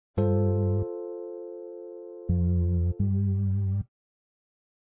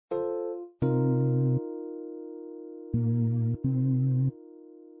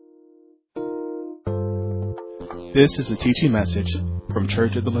This is a teaching message from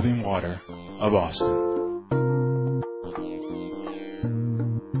Church of the Living Water of Austin.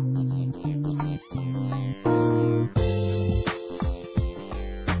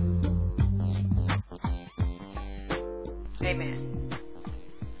 Amen.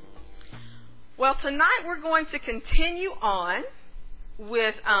 Well, tonight we're going to continue on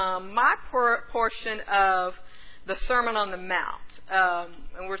with my portion of the Sermon on the Mount.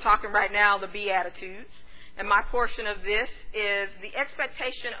 And we're talking right now the Beatitudes. And my portion of this is the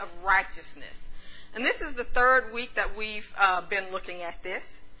expectation of righteousness. And this is the third week that we've been looking at this.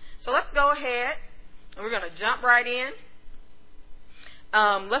 So let's go ahead and we're going to jump right in.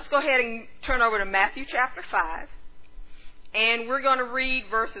 Let's go ahead and turn over to Matthew chapter 5. And we're going to read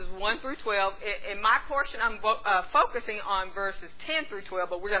verses 1 through 12. In my portion, I'm focusing on verses 10 through 12,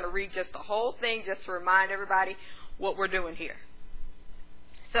 but we're going to read just the whole thing just to remind everybody what we're doing here.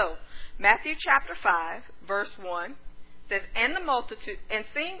 So, Matthew chapter 5, verse 1 says, And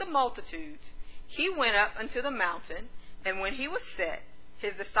seeing the multitudes, he went up unto the mountain, and when he was set,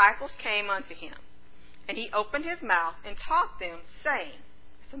 his disciples came unto him. And he opened his mouth and taught them, saying,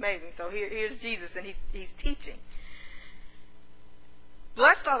 it's amazing. So here's Jesus, and he's teaching.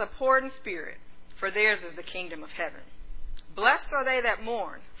 Blessed are the poor in spirit, for theirs is the kingdom of heaven. Blessed are they that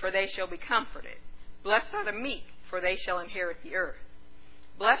mourn, for they shall be comforted. Blessed are the meek, for they shall inherit the earth.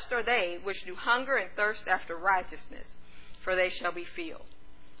 Blessed are they which do hunger and thirst after righteousness, for they shall be filled.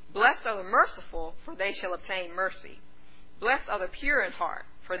 Blessed are the merciful, for they shall obtain mercy. Blessed are the pure in heart,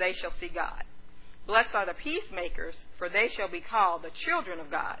 for they shall see God. Blessed are the peacemakers, for they shall be called the children of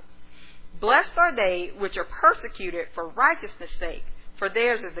God. Blessed are they which are persecuted for righteousness' sake, for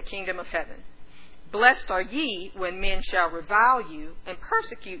theirs is the kingdom of heaven. Blessed are ye when men shall revile you and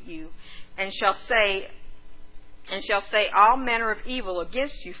persecute you, and shall say all manner of evil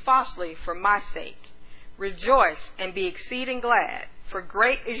against you falsely for my sake. Rejoice and be exceeding glad, for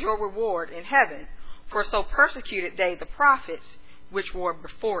great is your reward in heaven, for so persecuted they the prophets which were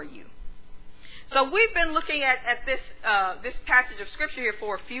before you. So we've been looking at this passage of Scripture here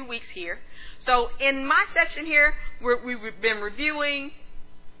for a few weeks here. So in my section here, we've been reviewing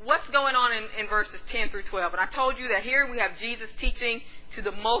what's going on in verses 10 through 12. And I told you that here we have Jesus teaching to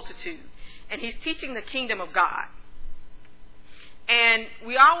the multitude. And he's teaching the kingdom of God. And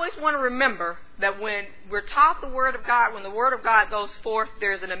we always want to remember that when we're taught the Word of God, when the Word of God goes forth,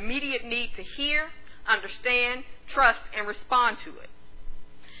 there's an immediate need to hear, understand, trust, and respond to it.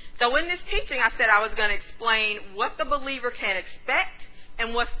 So in this teaching, I said I was going to explain what the believer can expect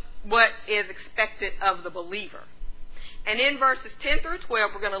and what is expected of the believer. And in verses 10 through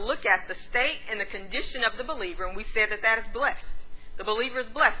 12, we're going to look at the state and the condition of the believer, and we said that is blessed. The believer is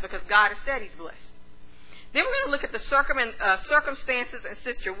blessed because God has said he's blessed. Then we're going to look at the circumstances and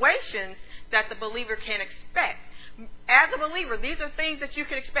situations that the believer can expect. As a believer, these are things that you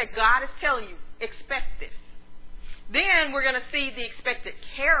can expect. God is telling you, expect this. Then we're going to see the expected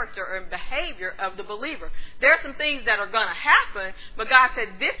character and behavior of the believer. There are some things that are going to happen, but God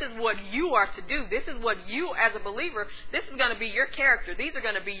said, this is what you are to do. This is what you, as a believer, this is going to be your character. These are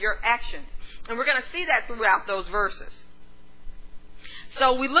going to be your actions. And we're going to see that throughout those verses.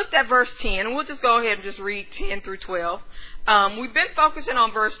 So we looked at verse 10, and we'll just go ahead and just read 10 through 12. We've been focusing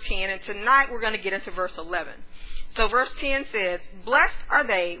on verse 10, and tonight we're going to get into verse 11. So verse 10 says, Blessed are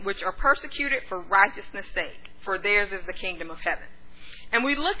they which are persecuted for righteousness' sake, for theirs is the kingdom of heaven. And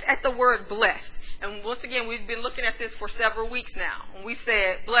we looked at the word blessed. And once again, we've been looking at this for several weeks now. And we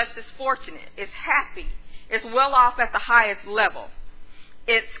said blessed is fortunate, it's happy, it's well off at the highest level,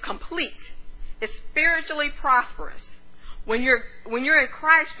 it's complete, it's spiritually prosperous. When you're in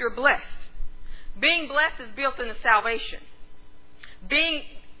Christ, you're blessed. Being blessed is built into salvation. Being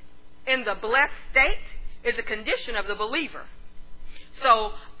in the blessed state is a condition of the believer.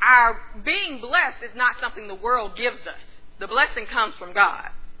 So our being blessed is not something the world gives us. The blessing comes from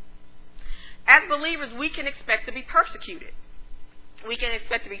God. As believers, we can expect to be persecuted. We can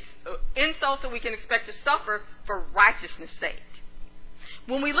expect to be insulted. We can expect to suffer for righteousness' sake.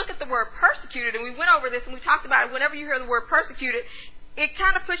 When we look at the word persecuted, and we went over this and we talked about it, whenever you hear the word persecuted, it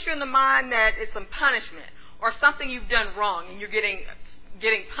kind of puts you in the mind that it's some punishment or something you've done wrong and you're getting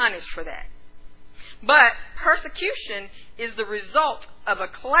punished for that. But persecution is the result of a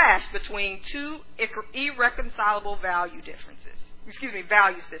clash between two irreconcilable value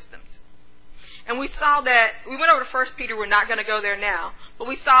systems. And we saw that, we went over to 1 Peter, we're not going to go there now, but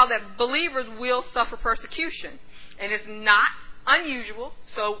we saw that believers will suffer persecution. And it's not unusual.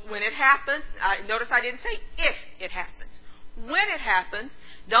 So when it happens, notice I didn't say if it happens. When it happens,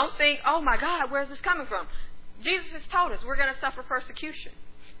 don't think, oh my God, where's this coming from? Jesus has told us we're going to suffer persecution.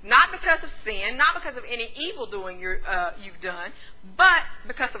 not because of sin, not because of any evil doing you've done, but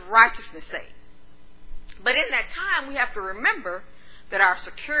because of righteousness' sake. But in that time, we have to remember that our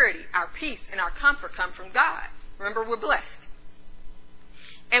security, our peace, and our comfort come from God. Remember, we're blessed.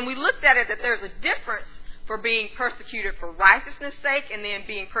 And we looked at it that there's a difference for being persecuted for righteousness' sake and then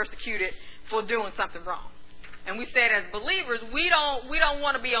being persecuted for doing something wrong. And we said as believers, we don't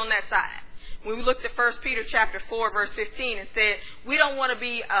want to be on that side. When we looked at 1 Peter chapter 4, verse 15, and said we don't want to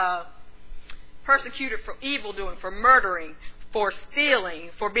be persecuted for evil doing, for murdering, for stealing,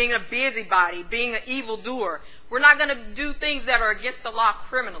 for being a busybody, being an evildoer. We're not going to do things that are against the law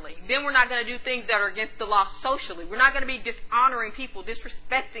criminally. Then we're not going to do things that are against the law socially. We're not going to be dishonoring people,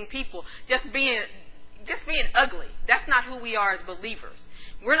 disrespecting people, just being ugly. That's not who we are as believers.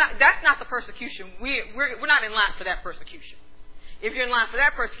 That's not the persecution. We're not in line for that persecution. If you're in line for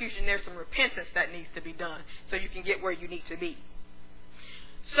that persecution, there's some repentance that needs to be done so you can get where you need to be.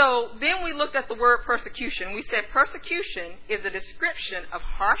 So then we looked at the word persecution. We said persecution is a description of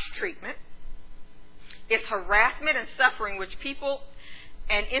harsh treatment. It's harassment and suffering which people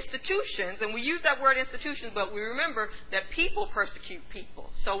and institutions, and we use that word institutions, but we remember that people persecute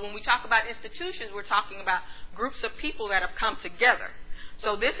people. So when we talk about institutions, we're talking about groups of people that have come together.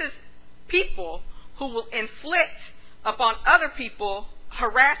 So this is people who will inflict upon other people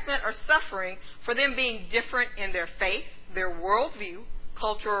harassment or suffering for them being different in their faith, their worldview,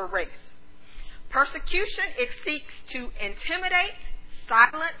 culture, or race. Persecution, it seeks to intimidate,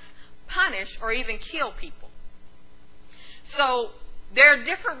 silence, punish, or even kill people. So there are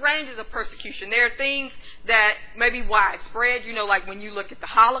different ranges of persecution. There are things that may be widespread. You know, like when you look at the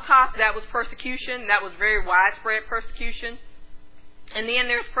Holocaust, that was persecution. That was very widespread persecution. And then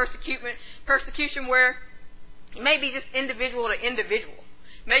there's persecution where it may be just individual to individual.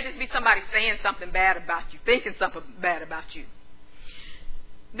 It may just be somebody saying something bad about you, thinking something bad about you.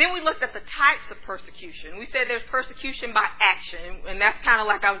 Then we looked at the types of persecution. We said there's persecution by action, and that's kind of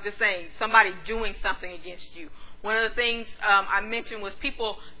like I was just saying, somebody doing something against you. One of the things I mentioned was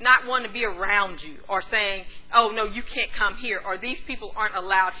people not wanting to be around you or saying, oh, no, you can't come here, or these people aren't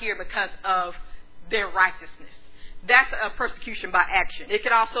allowed here because of their righteousness. That's a persecution by action. It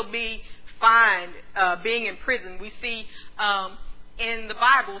could also be fined, being in prison. We see in the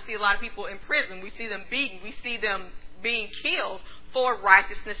Bible, we see a lot of people in prison. We see them beaten. We see them being killed for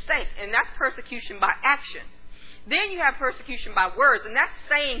righteousness' sake. And that's persecution by action. Then you have persecution by words, and that's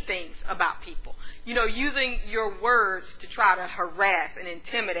saying things about people. You know, using your words to try to harass and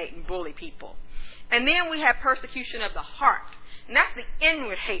intimidate and bully people. And then we have persecution of the heart, and that's the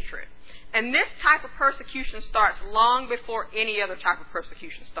inward hatred. And this type of persecution starts long before any other type of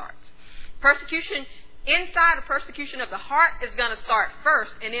persecution starts. Persecution inside the persecution of the heart is going to start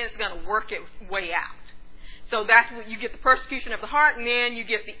first, and then it's going to work its way out. So that's what you get, the persecution of the heart, and then you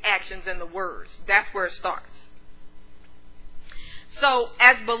get the actions and the words. That's where it starts. So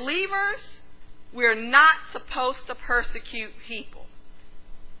as believers, we're not supposed to persecute people.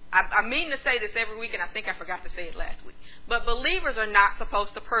 I mean to say this every week, and I think I forgot to say it last week. But believers are not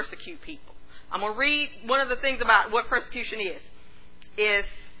supposed to persecute people. I'm going to read one of the things about what persecution is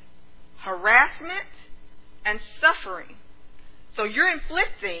harassment and suffering. So you're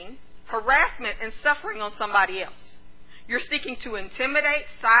inflicting harassment and suffering on somebody else. You're seeking to intimidate,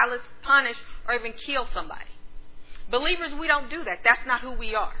 silence, punish, or even kill somebody. Believers, we don't do that. That's not who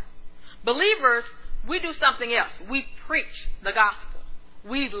we are. Believers, we do something else. We preach the gospel.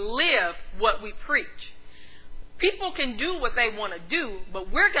 We live what we preach. People can do what they want to do,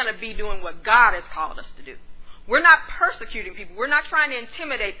 but we're going to be doing what God has called us to do. We're not persecuting people. We're not trying to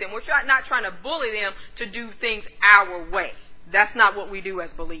intimidate them. We're not trying to bully them to do things our way. That's not what we do as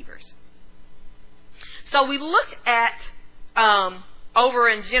believers. So we looked at, over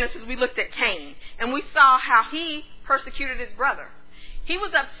in Genesis, we looked at Cain, and we saw how he persecuted his brother. He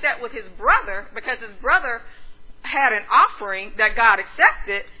was upset with his brother because his brother had an offering that God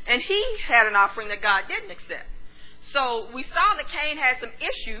accepted, and he had an offering that God didn't accept. So we saw that Cain had some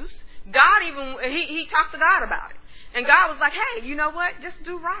issues. God he talked to God about it. And God was like, hey, you know what? Just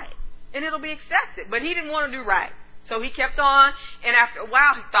do right, and it'll be accepted. But he didn't want to do right. So he kept on, and after a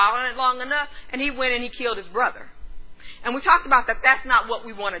while, he thought on it long enough, and he went and he killed his brother. And we talked about that that's not what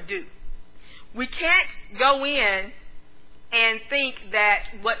we want to do. We can't go in and think that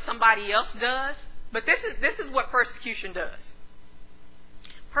what somebody else does, but this is what persecution does.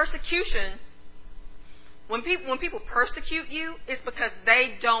 Persecution, when people persecute you, it's because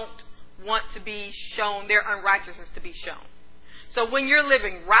they don't want to be shown, their unrighteousness to be shown. So when you're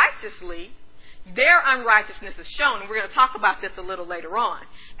living righteously, their unrighteousness is shown. And we're going to talk about this a little later on.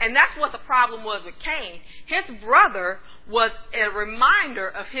 And that's what the problem was with Cain. His brother was a reminder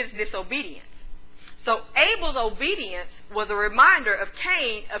of his disobedience. So Abel's obedience was a reminder of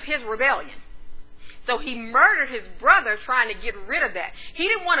Cain of his rebellion. So he murdered his brother trying to get rid of that. He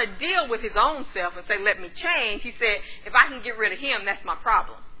didn't want to deal with his own self and say, let me change. He said, if I can get rid of him, that's my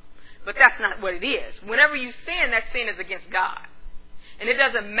problem. But that's not what it is. Whenever you sin, that sin is against God. And it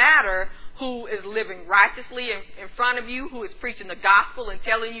doesn't matter who is living righteously in front of you, who is preaching the gospel and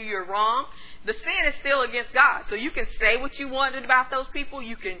telling you you're wrong. The sin is still against God. So you can say what you wanted about those people.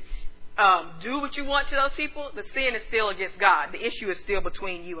 You can do what you want to those people. The sin is still against God. The issue is still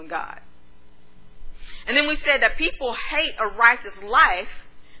between you and God. And then we said that people hate a righteous life.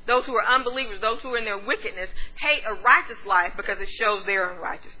 Those who are unbelievers, those who are in their wickedness, hate a righteous life because it shows their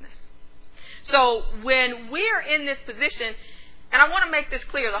unrighteousness. So when we're in this position, and I want to make this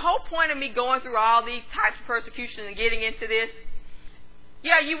clear, the whole point of me going through all these types of persecution and getting into this,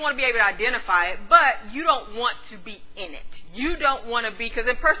 yeah, you want to be able to identify it, but you don't want to be in it. You don't want to be, because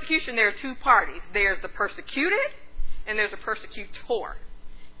in persecution there are two parties. There's the persecuted and there's the persecutor.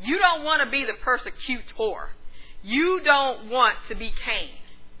 You don't want to be the persecutor. You don't want to be Cain.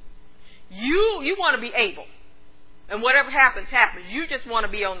 You want to be Abel. And whatever happens, happens. You just want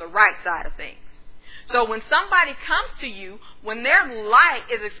to be on the right side of things. So when somebody comes to you, when their light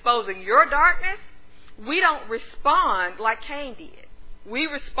is exposing your darkness, we don't respond like Cain did. We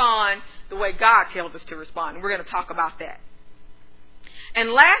respond the way God tells us to respond. And we're going to talk about that.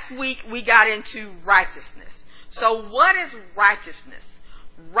 And last week we got into righteousness. So what is righteousness?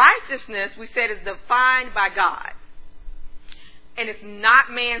 Righteousness, we said, is defined by God. And it's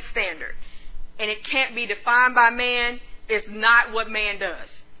not man's standard. And it can't be defined by man. It's not what man does.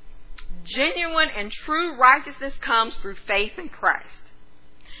 Genuine and true righteousness comes through faith in Christ.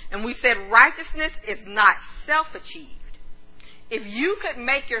 And we said righteousness is not self-achieved. If you could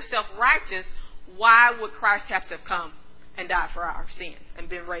make yourself righteous, why would Christ have to have come and died for our sins and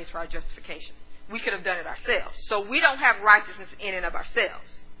been raised for our justification? We could have done it ourselves. So we don't have righteousness in and of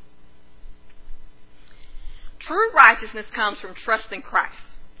ourselves. True righteousness comes from trusting Christ.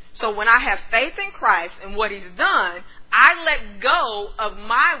 So when I have faith in Christ and what He's done, I let go of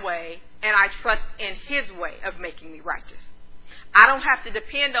my way and I trust in His way of making me righteous. I don't have to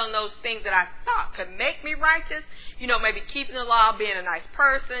depend on those things that I thought could make me righteous. You know, maybe keeping the law, being a nice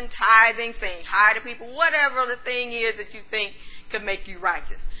person, tithing, saying hi to people, whatever the thing is that you think could make you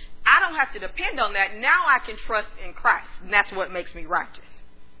righteous. I don't have to depend on that. Now I can trust in Christ. And that's what makes me righteous.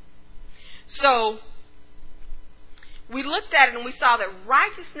 So we looked at it and we saw that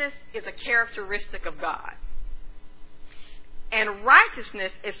righteousness is a characteristic of God. And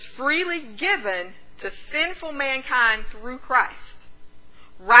righteousness is freely given to sinful mankind through Christ.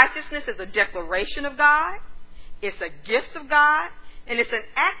 Righteousness is a declaration of God. It's a gift of God. And it's an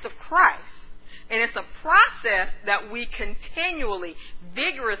act of Christ. And it's a process that we continually,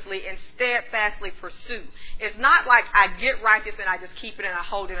 vigorously, and steadfastly pursue. It's not like I get righteous and I just keep it and I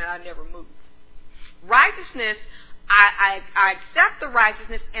hold it and I never move. Righteousness, I accept the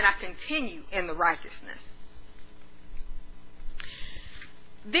righteousness and I continue in the righteousness.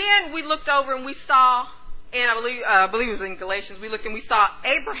 Then we looked over and we saw, and I believe it was in Galatians, we looked and we saw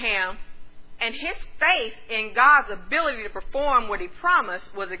Abraham and his faith in God's ability to perform what He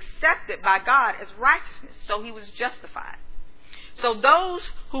promised was accepted by God as righteousness. So he was justified. So those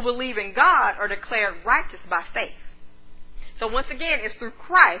who believe in God are declared righteous by faith. So once again, it's through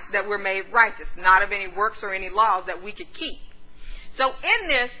Christ that we're made righteous, not of any works or any laws that we could keep. So in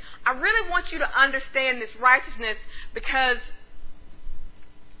this, I really want you to understand this righteousness because,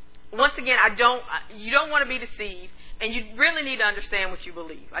 once again, you don't want to be deceived, and you really need to understand what you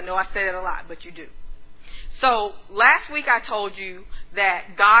believe. I know I say that a lot, but you do. So last week I told you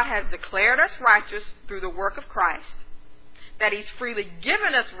that God has declared us righteous through the work of Christ, that He's freely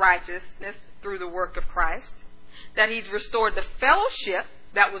given us righteousness through the work of Christ, that He's restored the fellowship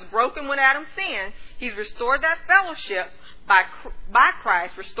that was broken when Adam sinned. He's restored that fellowship by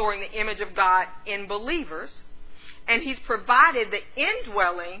Christ, restoring the image of God in believers, and He's provided the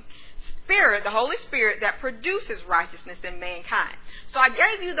indwelling Spirit, the Holy Spirit, that produces righteousness in mankind. So I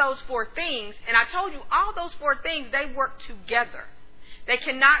gave you those four things, and I told you all those four things, they work together. They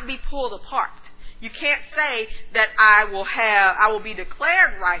cannot be pulled apart. You can't say that I will be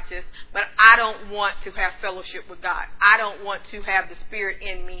declared righteous, but I don't want to have fellowship with God. I don't want to have the Spirit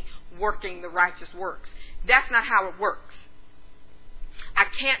in me working the righteous works. That's not how it works. I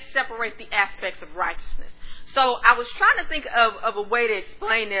can't separate the aspects of righteousness. So I was trying to think of a way to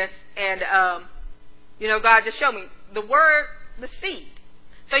explain this, and God just showed me the word, the seed.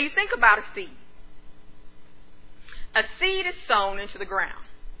 So you think about a seed. A seed is sown into the ground.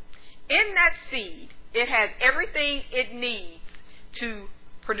 In that seed, it has everything it needs to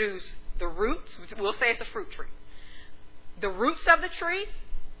produce the roots. We'll say it's a fruit tree. The roots of the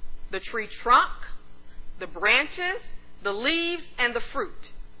tree trunk, the branches, the leaves, and the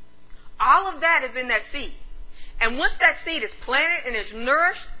fruit. All of that is in that seed. And once that seed is planted and is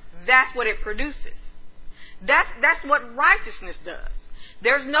nourished, that's what it produces. That's what righteousness does.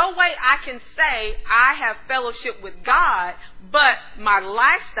 There's no way I can say I have fellowship with God, but my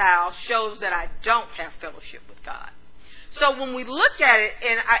lifestyle shows that I don't have fellowship with God. So when we look at it,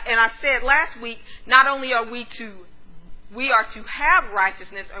 and I said last week, not only are we to have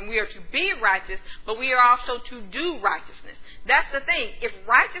righteousness and we are to be righteous, but we are also to do righteousness. That's the thing. If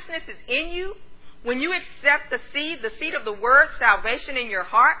righteousness is in you, when you accept the seed of the word, salvation in your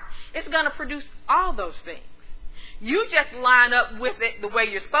heart, it's going to produce all those things. You just line up with it the way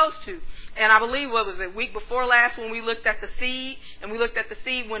you're supposed to. And I believe, what was it, week before last when we looked at the seed, and we looked at the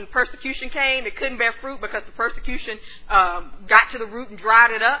seed when persecution came, it couldn't bear fruit because the persecution got to the root and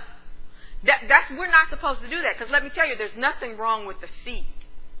dried it up. We're not supposed to do that, because let me tell you, there's nothing wrong with the seed.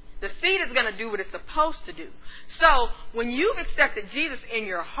 The seed is going to do what it's supposed to do. So when you've accepted Jesus in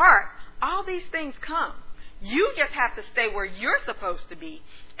your heart, all these things come. You just have to stay where you're supposed to be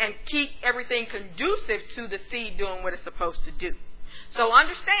and keep everything conducive to the seed doing what it's supposed to do. So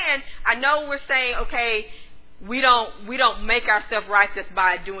understand, I know we're saying, okay, we don't make ourselves righteous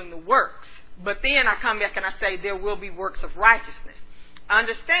by doing the works. But then I come back and I say there will be works of righteousness.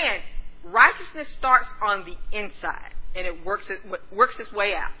 Understand, righteousness starts on the inside, and it works its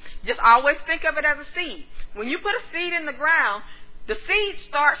way out. Just always think of it as a seed. When you put a seed in the ground, the seed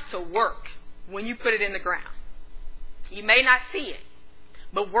starts to work when you put it in the ground. You may not see it,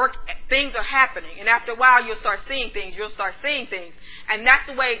 but things are happening. And after a while, you'll start seeing things. And that's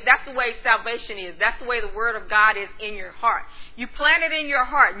the way salvation is. That's the way the Word of God is in your heart. You plant it in your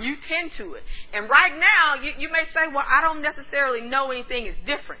heart, and you tend to it. And right now, you may say, well, I don't necessarily know anything is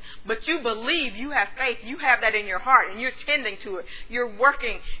different. But you believe, you have faith, you have that in your heart, and you're tending to it. You're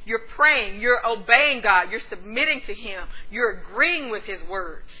working, you're praying, you're obeying God, you're submitting to Him, you're agreeing with His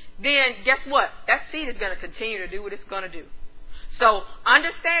Word. Then guess what? That seed is going to continue to do what it's going to do. So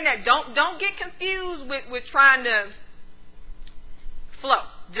understand that. Don't get confused with trying to flow.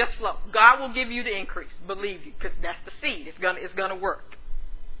 Just flow. God will give you the increase. Believe you, because that's the seed. It's gonna work.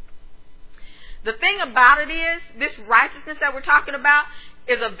 The thing about it is, this righteousness that we're talking about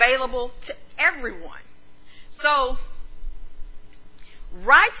is available to everyone. So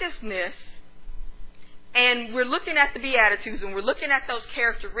righteousness, and we're looking at the Beatitudes and we're looking at those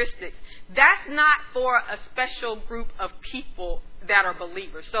characteristics, that's not for a special group of people that are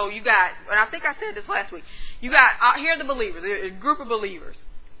believers. So you got, and I think I said this last week, you got, here are the believers, a group of believers.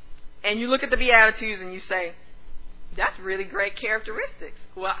 And you look at the Beatitudes and you say, that's really great characteristics.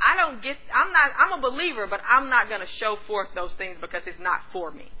 Well, I'm a believer, but I'm not going to show forth those things because it's not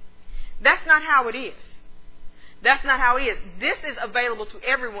for me. That's not how it is. That's not how it is. This is available to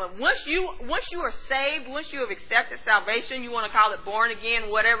everyone. Once you are saved, once you have accepted salvation, you want to call it born again,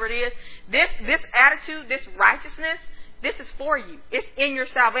 whatever it is, this attitude, this righteousness, this is for you. It's in your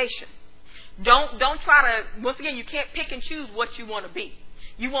salvation. Don't try to, once again, you can't pick and choose what you want to be.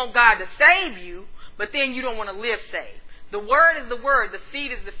 You want God to save you, but then you don't want to live saved. The Word is the Word, the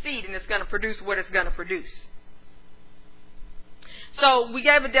seed is the seed, and it's going to produce what it's going to produce. So we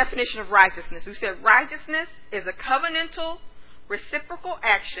gave a definition of righteousness. We said righteousness is a covenantal, reciprocal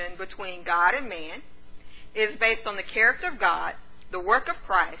action between God and man. It is based on the character of God, the work of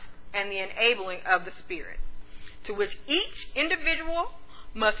Christ, and the enabling of the Spirit, to which each individual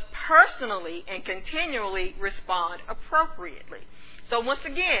must personally and continually respond appropriately. So once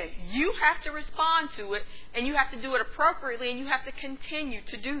again, you have to respond to it, and you have to do it appropriately, and you have to continue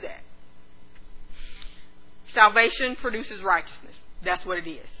to do that. Salvation produces righteousness. That's what it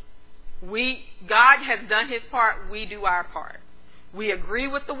is. God has done His part. We do our part. We agree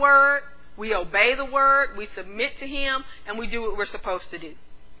with the Word. We obey the Word. We submit to Him, and we do what we're supposed to do.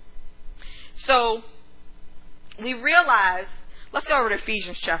 So we realize. Let's go over to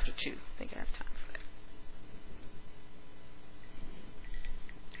Ephesians chapter 2. I think I have time for that.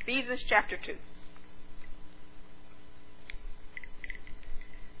 Ephesians chapter 2.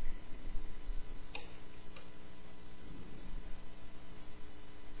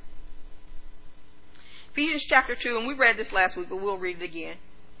 Ephesians chapter 2, and we read this last week, but we'll read it again.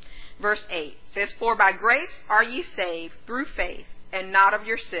 Verse 8 says, "For by grace are ye saved through faith, and not of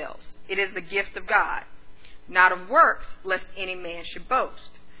yourselves. It is the gift of God, not of works, lest any man should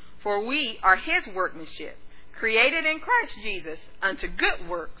boast. For we are His workmanship, created in Christ Jesus unto good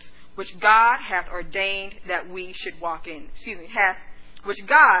works, which God hath ordained that we should walk in. Which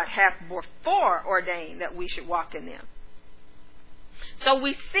God hath before ordained that we should walk in them. So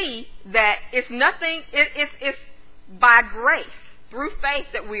we see that it's by grace, through faith,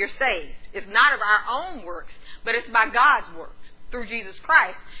 that we are saved. It's not of our own works, but it's by God's works, through Jesus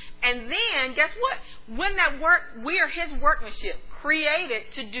Christ. And then, guess what? When that work, we are His workmanship, created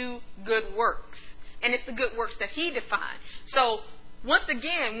to do good works. And it's the good works that He defined. So, once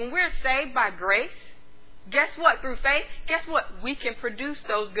again, when we're saved by grace, guess what? Through faith, guess what? We can produce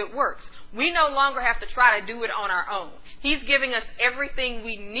those good works. We no longer have to try to do it on our own. He's giving us everything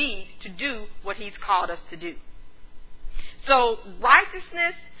we need to do what He's called us to do. So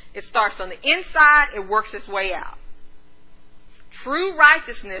righteousness, it starts on the inside, it works its way out. True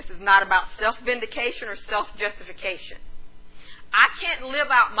righteousness is not about self-vindication or self-justification. I can't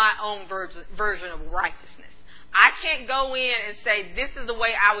live out my own version of righteousness. I can't go in and say, this is the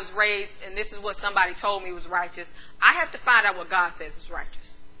way I was raised and this is what somebody told me was righteous. I have to find out what God says is righteous.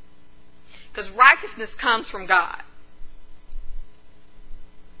 Because righteousness comes from God.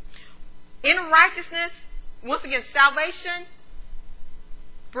 In righteousness, once again, salvation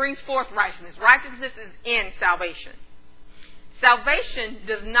brings forth righteousness. Righteousness is in salvation. Salvation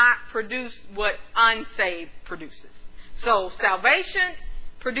does not produce what unsaved produces. So salvation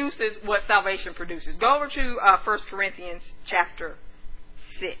produces what salvation produces. Go over to 1 Corinthians chapter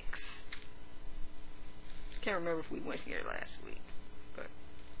 6. Can't remember if we went here last week. But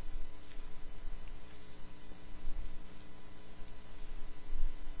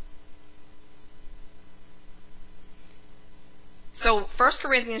so 1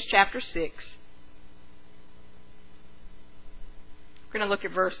 Corinthians chapter 6. We're going to look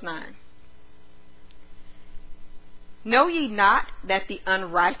at verse 9. Know ye not that the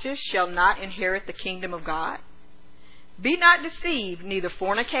unrighteous shall not inherit the kingdom of God? Be not deceived, neither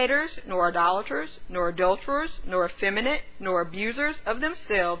fornicators, nor idolaters, nor adulterers, nor effeminate, nor abusers of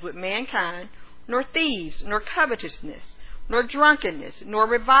themselves with mankind, nor thieves, nor covetousness, nor drunkenness, nor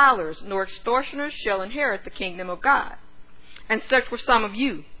revilers, nor extortioners shall inherit the kingdom of God. And such were some of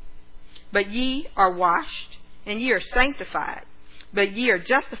you. But ye are washed, and ye are sanctified, but ye are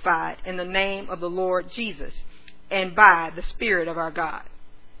justified in the name of the Lord Jesus, and by the Spirit of our God.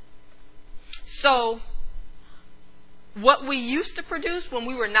 So, what we used to produce when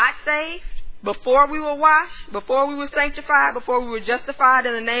we were not saved, before we were washed, before we were sanctified, before we were justified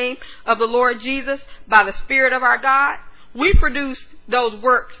in the name of the Lord Jesus, by the Spirit of our God, we produced those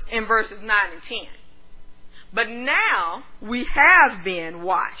works in verses 9 and 10. But now, we have been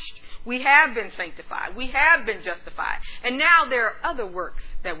washed. We have been sanctified. We have been justified. And now there are other works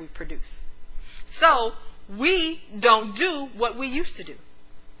that we produce. So, we don't do what we used to do.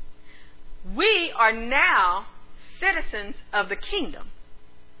 We are now citizens of the kingdom.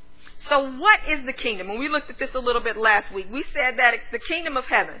 So what is the kingdom? When we looked at this a little bit last week, we said that the kingdom of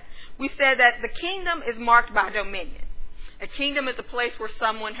heaven, we said that the kingdom is marked by dominion. A kingdom is a place where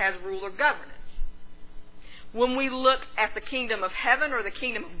someone has rule or governance. When we look at the kingdom of heaven or the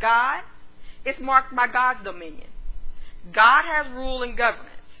kingdom of God, it's marked by God's dominion. God has rule and governance.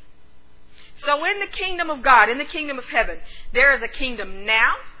 So in the kingdom of God, in the kingdom of heaven, there is a kingdom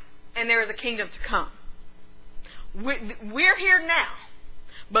now and there is a kingdom to come. We're here now,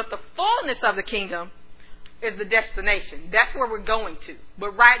 but the fullness of the kingdom is the destination. That's where we're going to.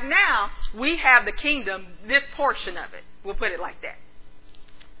 But right now, we have the kingdom, this portion of it. We'll put it like that.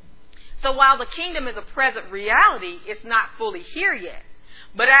 So while the kingdom is a present reality, it's not fully here yet.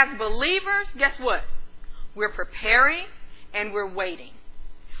 But as believers, guess what? We're preparing and we're waiting.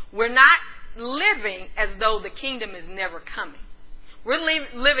 We're not living as though the kingdom is never coming. We're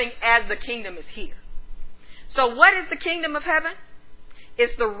living as the kingdom is here. So what is the kingdom of heaven?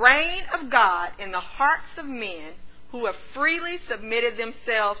 It's the reign of God in the hearts of men who have freely submitted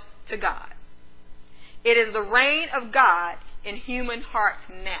themselves to God. It is the reign of God in human hearts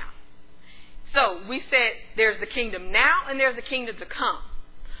now. So we said there's the kingdom now and there's the kingdom to come.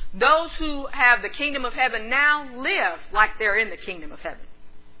 Those who have the kingdom of heaven now live like they're in the kingdom of heaven.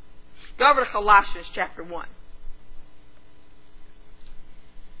 Go over to Colossians chapter 1.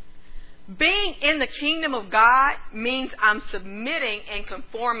 Being in the kingdom of God means I'm submitting and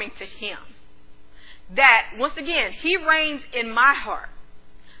conforming to Him. That, once again, He reigns in my heart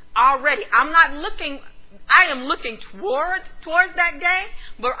already. I am looking towards that day,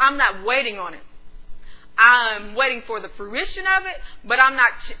 but I'm not waiting on it. I'm waiting for the fruition of it, but I'm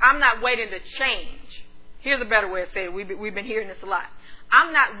not waiting to change. Here's a better way of saying it. We've been hearing this a lot.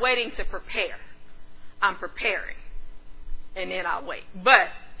 I'm not waiting to prepare. I'm preparing. And then I'll wait. But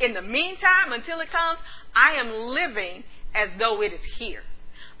in the meantime, until it comes, I am living as though it is here.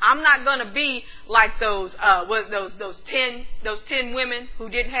 I'm not going to be like those 10 women who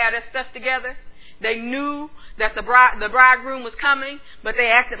didn't have their stuff together. They knew that the bridegroom was coming, but they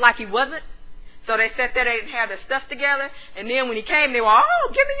acted like he wasn't. So they said that they didn't have their stuff together. And then when he came, they were,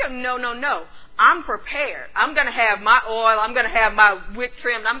 oh, give me your... No. I'm prepared. I'm going to have my oil. I'm going to have my wick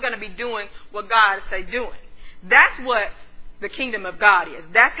trimmed. I'm going to be doing what God say doing. That's what the kingdom of God is.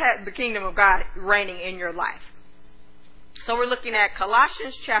 That's the kingdom of God reigning in your life. So we're looking at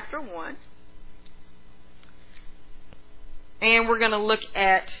Colossians chapter 1. And we're going to look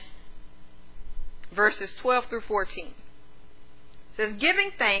at verses 12 through 14. It says,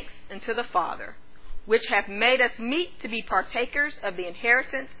 giving thanks unto the Father, which hath made us meet to be partakers of the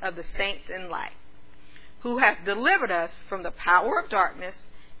inheritance of the saints in light, who hath delivered us from the power of darkness,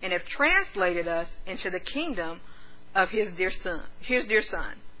 and have translated us into the kingdom of his dear Son,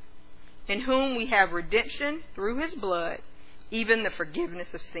 in whom we have redemption through his blood, even the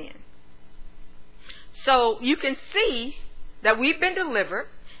forgiveness of sin. So you can see that we've been delivered,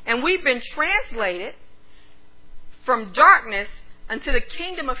 and we've been translated from darkness unto the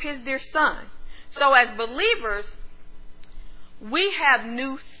kingdom of his dear Son. So as believers, we have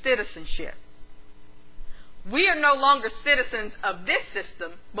new citizenship. We are no longer citizens of this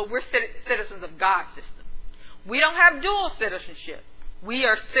system, but we're citizens of God's system. We don't have dual citizenship. We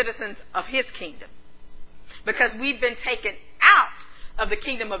are citizens of his kingdom. Because we've been taken out of the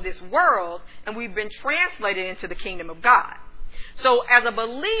kingdom of this world, and we've been translated into the kingdom of God. So as a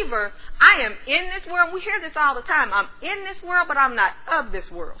believer, I am in this world. We hear this all the time. I'm in this world, but I'm not of this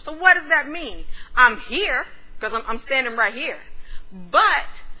world. So what does that mean? I'm here because I'm standing right here. But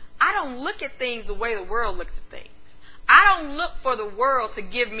I don't look at things the way the world looks at things. I don't look for the world to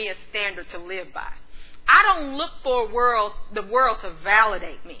give me a standard to live by. I don't look for the world to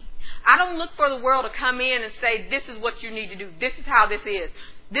validate me. I don't look for the world to come in and say, this is what you need to do. This is how this is.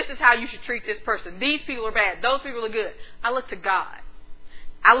 This is how you should treat this person. These people are bad. Those people are good. I look to God.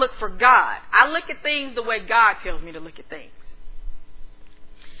 I look for God. I look at things the way God tells me to look at things.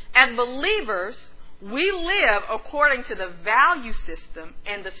 As believers, we live according to the value system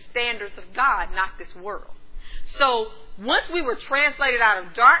and the standards of God, not this world. So once we were translated out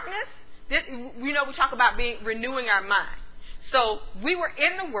of darkness, we talk about renewing our mind. So we were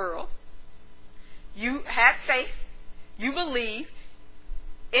in the world. You had faith. You believe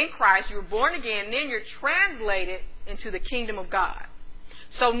in Christ. You were born again. And then you're translated into the kingdom of God.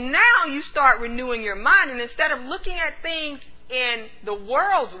 So now you start renewing your mind. And instead of looking at things in the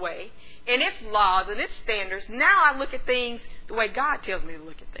world's way, in its laws and its standards, now I look at things the way God tells me to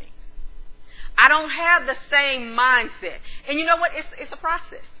look at things. I don't have the same mindset. And you know what? It's a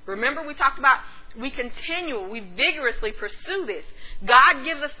process. Remember we talked about we vigorously pursue this. God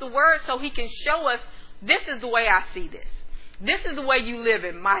gives us the word so he can show us this is the way I see this. This is the way you live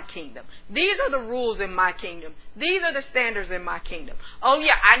in my kingdom. These are the rules in my kingdom. These are the standards in my kingdom. Oh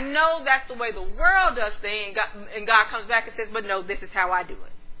yeah, I know that's the way the world does things, and God comes back and says, but no, this is how I do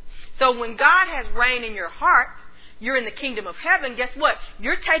it. So when God has reign in your heart, you're in the kingdom of heaven, guess what?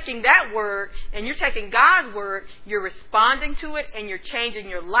 You're taking that word and you're taking God's word, you're responding to it, and you're changing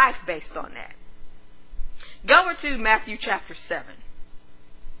your life based on that. Go over to Matthew chapter 7.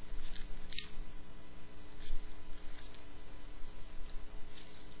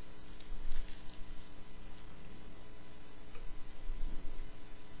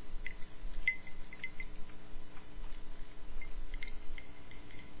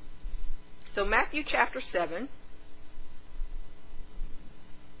 So Matthew chapter 7,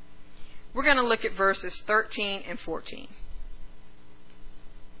 we're going to look at verses 13 and 14.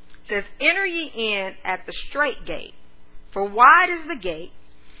 It says, enter ye in at the strait gate, for wide is the gate,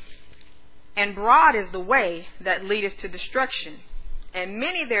 and broad is the way that leadeth to destruction, and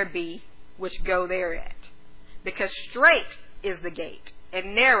many there be which go thereat. Because strait is the gate,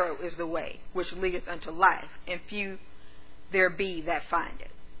 and narrow is the way which leadeth unto life, and few there be that find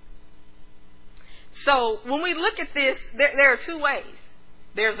it. So when we look at this, there are two ways.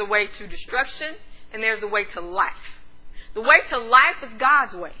 There's the way to destruction, and there's the way to life. The way to life is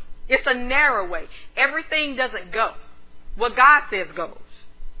God's way. It's a narrow way. Everything doesn't go. What God says goes.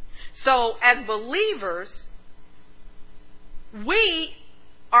 So as believers, we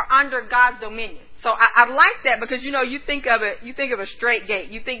are under God's dominion. So I like that because, you think of it, you think of a straight gate.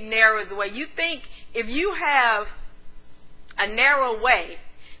 You think narrow is the way. You think if you have a narrow way,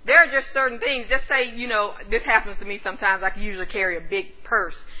 there are just certain things. Just say, this happens to me sometimes. I can usually carry a big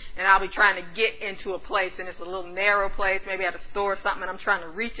purse, and I'll be trying to get into a place, and it's a little narrow place, maybe at a store or something, and I'm trying to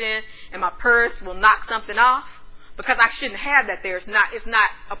reach in, and my purse will knock something off because I shouldn't have that there. It's not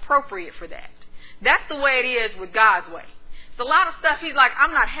appropriate for that. That's the way it is with God's way. a lot of stuff he's like,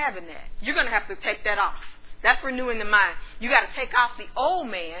 I'm not having that. You're going to have to take that off. That's renewing the mind. You got to take off the old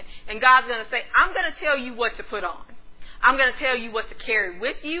man, and God's going to say, I'm going to tell you what to put on. I'm going to tell you what to carry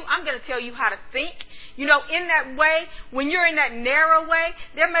with you. I'm going to tell you how to think. In that way, when you're in that narrow way,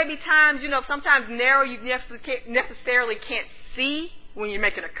 there may be times, sometimes narrow you necessarily can't see when you're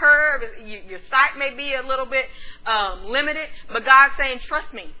making a curve. Your sight may be a little bit limited, but God's saying,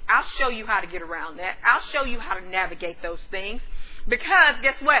 trust me, I'll show you how to get around that. I'll show you how to navigate those things, because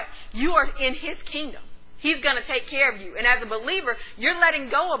guess what? You are in His kingdom. He's going to take care of you. And as a believer, you're letting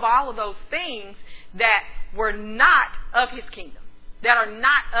go of all of those things that were not of His kingdom, that are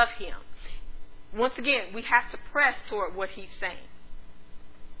not of Him. Once again, we have to press toward what He's saying.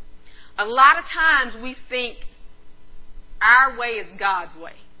 A lot of times we think our way is God's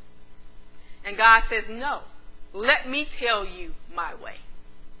way. And God says, no, let me tell you my way.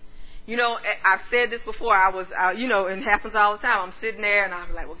 I've said this before. It happens all the time. I'm sitting there and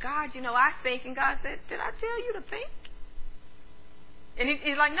I'm like, well, God, I think. And God said, did I tell you to think? And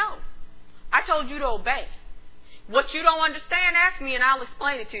He's like, no, I told you to obey. What you don't understand, ask me and I'll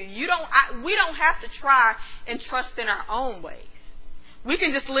explain it to you. We don't have to try and trust in our own ways. We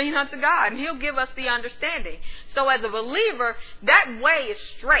can just lean unto God and He'll give us the understanding. So as a believer, that way is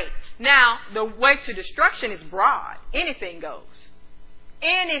straight. Now, the way to destruction is broad. Anything goes.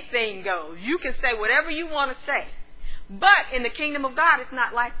 Anything goes. You can say whatever you want to say. But in the kingdom of God, it's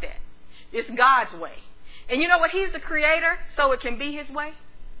not like that. It's God's way. And you know what? He's the creator, so it can be His way.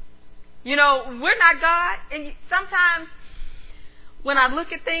 We're not God. And sometimes when I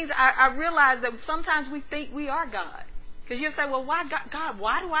look at things, I realize that sometimes we think we are God. Because you'll say, well, why God,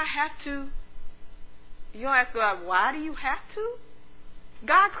 why do I have to? You'll ask God, why do you have to?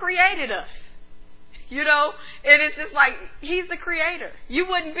 God created us. And it's just like, He's the creator. You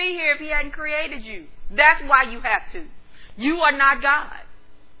wouldn't be here if He hadn't created you. That's why you have to. You are not God.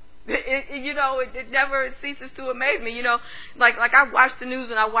 It never ceases to amaze me. Like I watch the news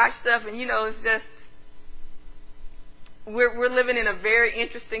and I watch stuff, and it's just, we're living in a very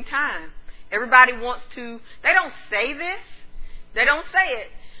interesting time. Everybody wants to, they don't say this, they don't say it,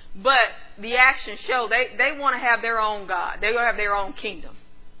 but the actions show they want to have their own God. They want to have their own kingdom.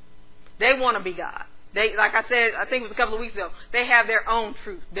 They want to be God. Like I said, I think it was a couple of weeks ago, they have their own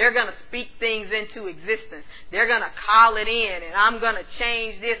truth. They're going to speak things into existence. They're going to call it in, and I'm going to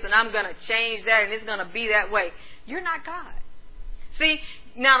change this, and I'm going to change that, and it's going to be that way. You're not God. See,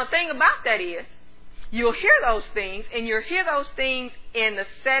 now the thing about that is, you'll hear those things, and you'll hear those things in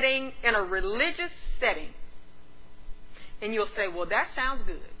a religious setting. And you'll say, well, that sounds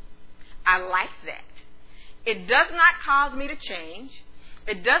good. I like that. It does not cause me to change.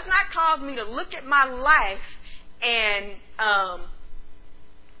 It does not cause me to look at my life and,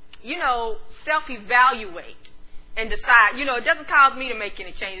 self-evaluate and decide. It doesn't cause me to make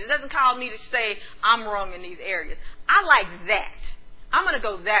any changes. It doesn't cause me to say I'm wrong in these areas. I like that. I'm going to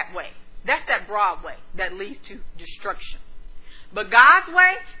go that way. That's that broad way that leads to destruction. But God's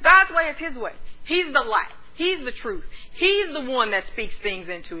way is His way. He's the light. He's the truth. He's the one that speaks things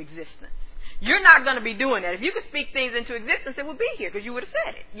into existence. You're not going to be doing that. If you could speak things into existence, it would be here because you would have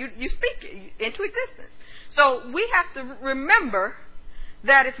said it. You speak it into existence. So we have to remember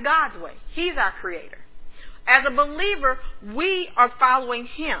that it's God's way. He's our creator. As a believer, we are following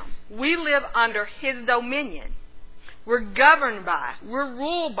Him. We live under His dominion. We're governed by, we're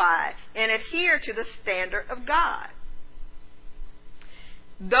ruled by, and adhere to the standard of God.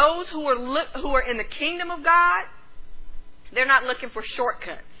 Those who are in the kingdom of God, they're not looking for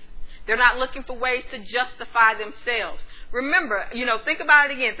shortcuts. They're not looking for ways to justify themselves. Remember, think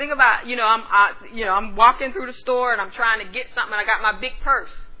about it again. Think about, I'm walking through the store and I'm trying to get something and I got my big purse.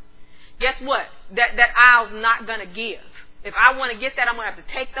 Guess what? That aisle's not going to give. If I want to get that, I'm going to have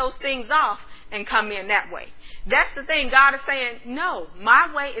to take those things off and come in that way. That's the thing. God is saying, no,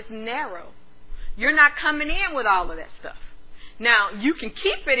 my way is narrow. You're not coming in with all of that stuff. Now, you can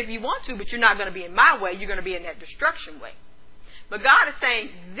keep it if you want to, but you're not going to be in my way. You're going to be in that destruction way. But God is saying,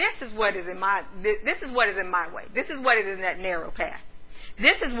 this is what is in my way. This is what is in that narrow path.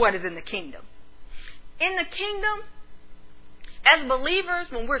 This is what is in the kingdom. In the kingdom, as believers,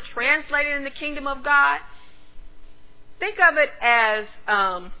 when we're translated in the kingdom of God, think of it as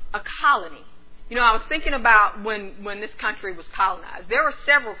a colony. I was thinking about when this country was colonized. There were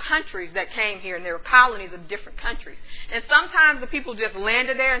several countries that came here, and there were colonies of different countries. And sometimes the people just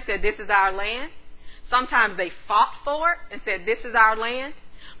landed there and said, this is our land. Sometimes they fought for it and said, this is our land.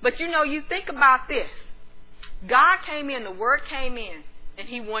 But you think about this. God came in, the Word came in, and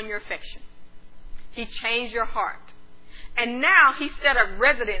He won your affection. He changed your heart. And now He set a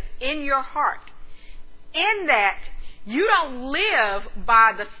residence in your heart. In that, You don't live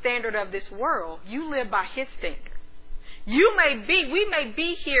by the standard of this world. You live by His standard. We may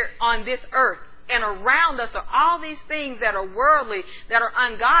be here on this earth, and around us are all these things that are worldly, that are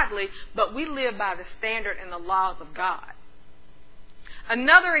ungodly, but we live by the standard and the laws of God.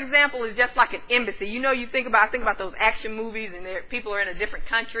 Another example is just like an embassy. You know, I think about those action movies, and people are in a different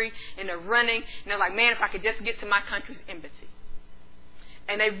country, and they're running, and they're like, man, if I could just get to my country's embassy.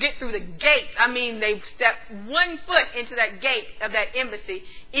 And they get through the gate. I mean, they step 1 foot into that gate of that embassy.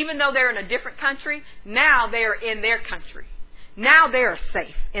 Even though they're in a different country, now they are in their country. Now they are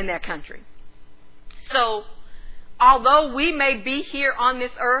safe in their country. So, although we may be here on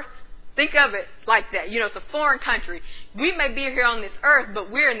this earth, think of it like that. You know, it's a foreign country. We may be here on this earth,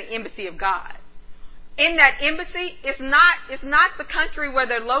 but we're in the embassy of God. In that embassy, it's not the country where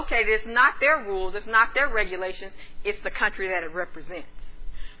they're located. It's not their rules. It's not their regulations. It's the country that it represents.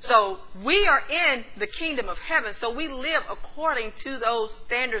 So we are in the kingdom of heaven. So we live according to those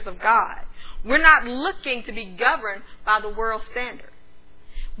standards of God. We're not looking to be governed by the world standard.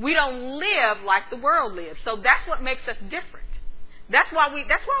 We don't live like the world lives. So that's what makes us different. That's why we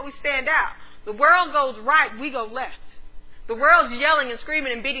stand out. The world goes right, we go left. The world's yelling and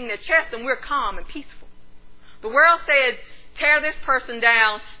screaming and beating their chest, and we're calm and peaceful. The world says, tear this person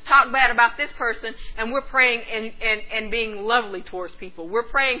down, talk bad about this person, and we're praying and being lovely towards people. We're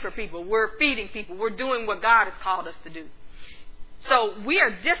praying for people. We're feeding people. We're doing what God has called us to do. So we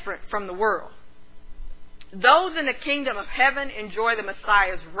are different from the world. Those in the kingdom of heaven enjoy the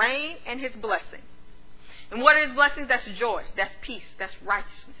Messiah's reign and His blessing. And what are His blessings? That's joy. That's peace. That's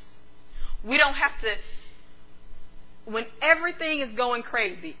righteousness. We don't have to, when everything is going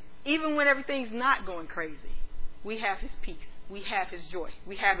crazy, even when everything's not going crazy, we have His peace. We have His joy.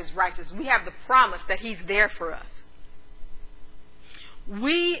 We have His righteousness. We have the promise that He's there for us.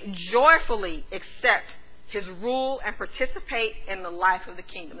 We joyfully accept His rule and participate in the life of the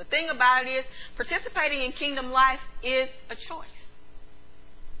kingdom. The thing about it is, participating in kingdom life is a choice.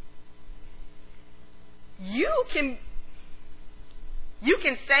 You can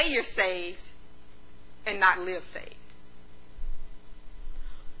say you're saved and not live saved.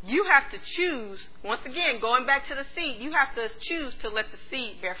 You have to choose, once again, going back to the seed, you have to choose to let the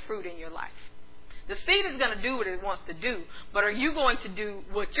seed bear fruit in your life. The seed is going to do what it wants to do, but are you going to do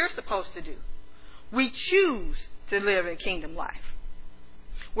what you're supposed to do? We choose to live in kingdom life.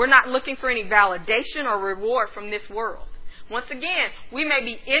 We're not looking for any validation or reward from this world. Once again, we may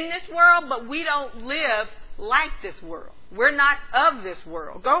be in this world, but we don't live like this world. We're not of this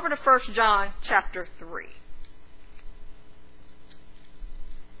world. Go over to 1 John chapter 3.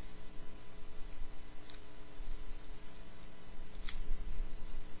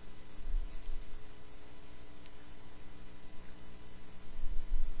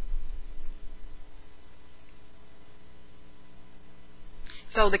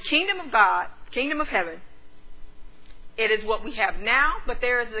 So the kingdom of God, kingdom of heaven, it is what we have now, but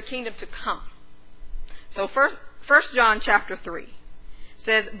there is the kingdom to come. So 1 John chapter 3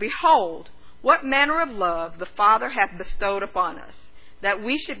 says, Behold, what manner of love the Father hath bestowed upon us, that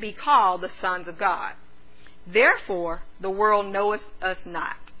we should be called the sons of God. Therefore the world knoweth us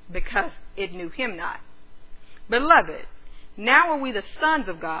not, because it knew Him not. Beloved, now are we the sons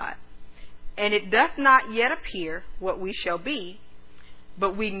of God, and it doth not yet appear what we shall be,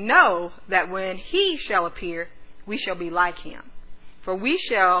 but we know that when He shall appear, we shall be like Him. For we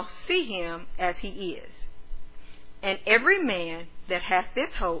shall see Him as He is. And every man that hath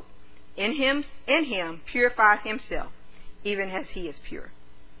this hope in him purifieth himself, even as He is pure.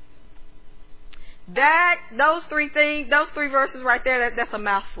 Those three verses right there, that's a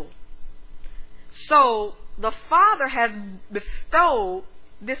mouthful. So the Father has bestowed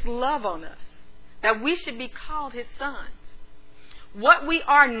this love on us, that we should be called His sons. What we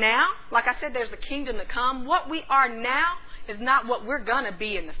are now, like I said, there's a kingdom to come. What we are now is not what we're going to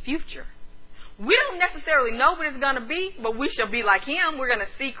be in the future. We don't necessarily know what it's going to be, but we shall be like Him. We're going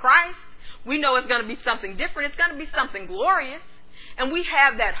to see Christ. We know it's going to be something different. It's going to be something glorious. And we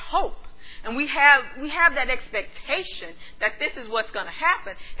have that hope. And we have that expectation that this is what's going to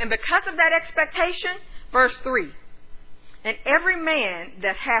happen. And because of that expectation, verse 3, And every man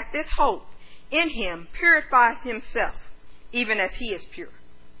that hath this hope in him purifieth himself, even as He is pure.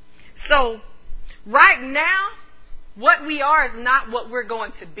 So, right now, what we are is not what we're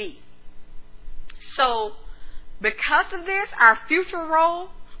going to be. So, because of this, our future role,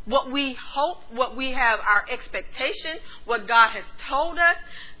 what we hope, what we have, our expectation, what God has told us,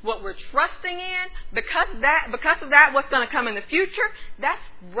 what we're trusting in, because of that, what's going to come in the future, that's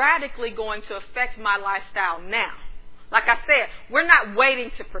radically going to affect my lifestyle now. Like I said, we're not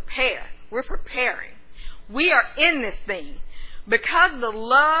waiting to prepare. We're preparing. We are in this thing. Because of the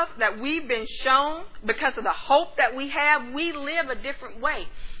love that we've been shown, because of the hope that we have, we live a different way.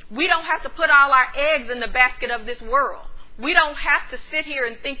 We don't have to put all our eggs in the basket of this world. We don't have to sit here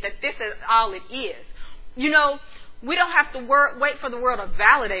and think that this is all it is. You know, we don't have to wait for the world to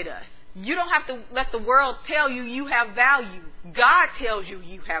validate us. You don't have to let the world tell you you have value. God tells you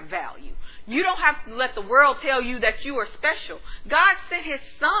you have value. You don't have to let the world tell you that you are special. God sent His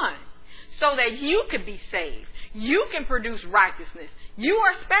Son so that you could be saved. You can produce righteousness. You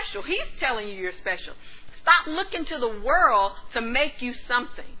are special. He's telling you you're special. Stop looking to the world to make you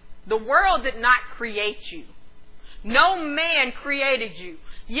something. The world did not create you. No man created you.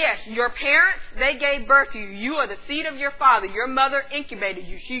 Yes, your parents, they gave birth to you. You are the seed of your father. Your mother incubated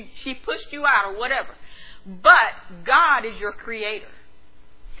you. She pushed you out or whatever. But God is your creator.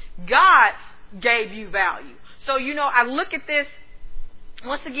 God gave you value. So, you know, I look at this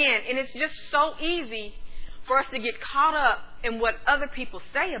once again, and it's just so easy for us to get caught up in what other people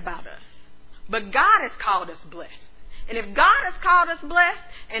say about us. But God has called us blessed. And if God has called us blessed,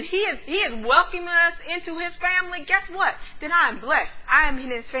 and He is welcoming us into His family, guess what? Then I am blessed. I am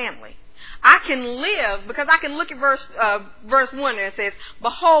in His family. I can live, because I can look at verse 1 and it says,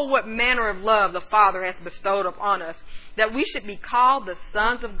 "Behold what manner of love the Father has bestowed upon us, that we should be called the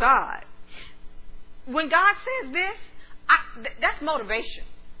sons of God." When God says this, that's motivation.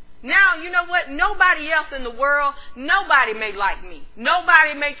 Now, you know what? Nobody else in the world, nobody may like me.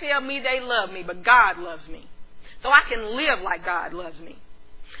 Nobody may tell me they love me, but God loves me. So I can live like God loves me.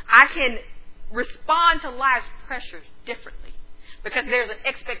 I can respond to life's pressures differently because there's an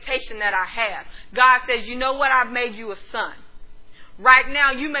expectation that I have. God says, you know what? I've made you a son. Right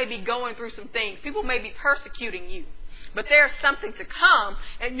now, you may be going through some things. People may be persecuting you. But there's something to come,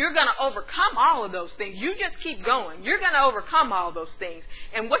 and you're going to overcome all of those things. You just keep going. You're going to overcome all those things.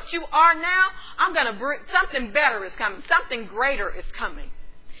 And what you are now, I'm going to bring something better is coming. Something greater is coming.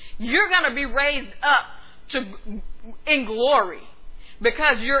 You're going to be raised up in glory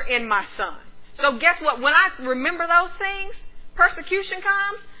because you're in my Son. So guess what? When I remember those things, persecution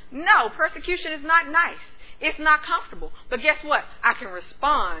comes. No, persecution is not nice. It's not comfortable. But guess what? I can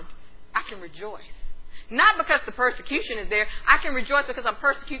respond. I can rejoice. Not because the persecution is there. I can rejoice because I'm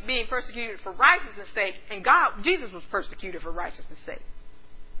being persecuted for righteousness' sake. And Jesus was persecuted for righteousness' sake.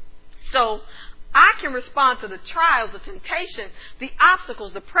 So I can respond to the trials, the temptations, the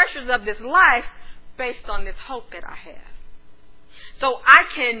obstacles, the pressures of this life based on this hope that I have. So I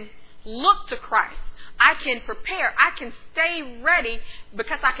can look to Christ. I can prepare. I can stay ready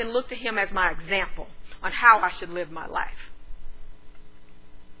because I can look to Him as my example on how I should live my life.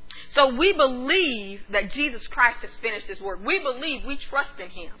 So we believe that Jesus Christ has finished His work. We believe, we trust in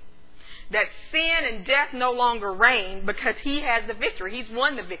Him. That sin and death no longer reign because He has the victory. He's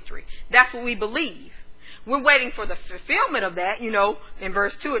won the victory. That's what we believe. We're waiting for the fulfillment of that. You know, in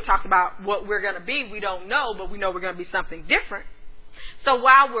verse 2 it talks about what we're going to be. We don't know, but we know we're going to be something different. So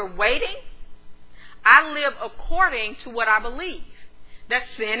while we're waiting, I live according to what I believe. That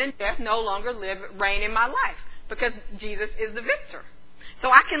sin and death no longer reign in my life because Jesus is the victor. So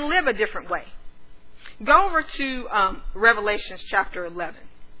I can live a different way. Go over to Revelation chapter 11.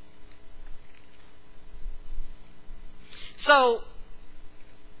 So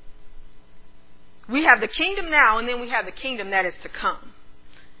we have the kingdom now, and then we have the kingdom that is to come.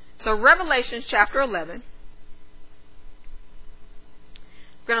 So Revelation chapter 11.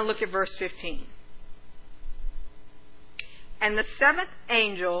 We're going to look at verse 15. And the seventh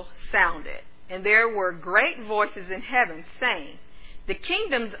angel sounded, and there were great voices in heaven saying, the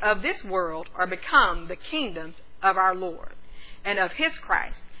kingdoms of this world are become the kingdoms of our Lord and of His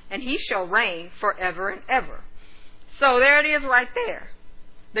Christ, and He shall reign forever and ever. So there it is right there.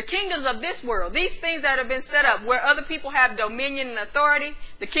 The kingdoms of this world, these things that have been set up where other people have dominion and authority,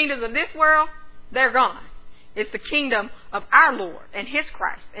 the kingdoms of this world, they're gone. It's the kingdom of our Lord and His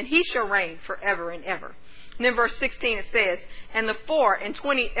Christ, and He shall reign forever and ever. And then verse 16 it says, and the 24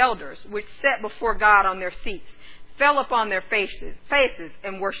 elders which sat before God on their seats fell upon their faces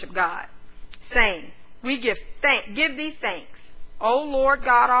and worship God, saying, we give thee thanks, O Lord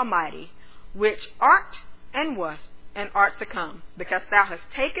God Almighty, which art and wast and art to come, because thou hast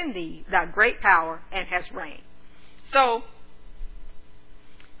taken thee thy great power and hast reigned. So,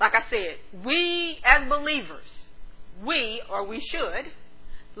 like I said, we as believers, we should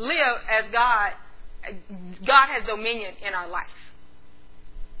live as God has dominion in our life.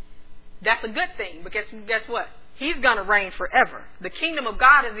 That's a good thing, because guess what? He's going to reign forever. The kingdom of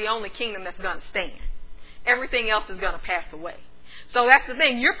God is the only kingdom that's going to stand. Everything else is going to pass away. So that's the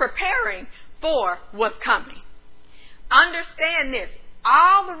thing. You're preparing for what's coming. Understand this.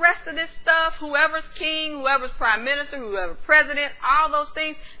 All the rest of this stuff, whoever's king, whoever's prime minister, whoever's president, all those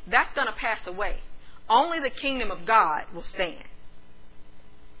things, that's going to pass away. Only the kingdom of God will stand.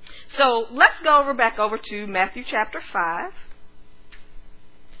 So let's go back over to Matthew chapter 5.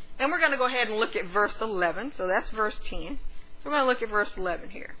 And we're going to go ahead and look at verse 11. So that's verse 10. So we're going to look at verse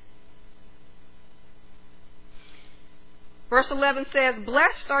 11 here. Verse 11 says,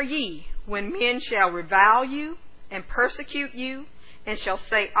 "Blessed are ye when men shall revile you and persecute you, and shall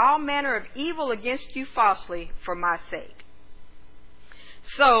say all manner of evil against you falsely for my sake."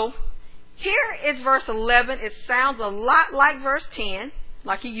 So here is verse 11. It sounds a lot like verse 10,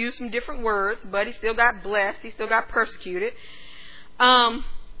 like he used some different words, but he still got blessed. He still got persecuted.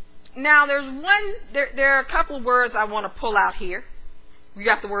 Now there are a couple of words I want to pull out here. You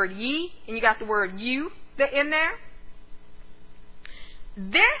got the word ye and you got the word you in there.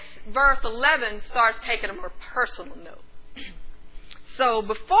 This verse 11 starts taking a more personal note. So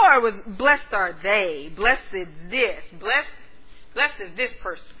before it was blessed are they, blessed is this, blessed is this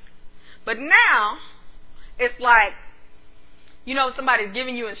person. But now it's like, somebody's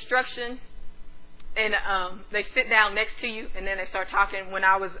giving you instruction and they sit down next to you and then they start talking. When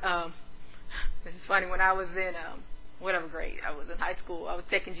I was, this is funny, when I was in whatever grade, I was in high school, I was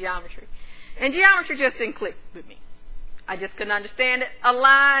taking geometry. And geometry just didn't click with me. I just couldn't understand it. A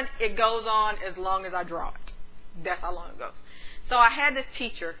line, it goes on as long as I draw it. That's how long it goes. So I had this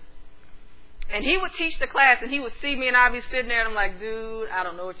teacher, and he would teach the class, and he would see me, and I'd be sitting there, and I'm like, dude, I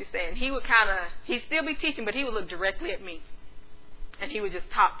don't know what you're saying. He'd still be teaching, but he would look directly at me, and he would just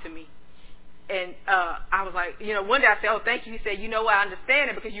talk to me. And I was like, one day I said, "Oh, thank you." He said, "You know what? I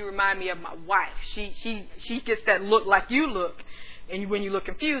understand it because you remind me of my wife. She gets that look like you look, and when you look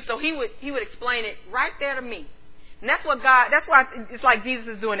confused." So he would explain it right there to me. And that's why it's like Jesus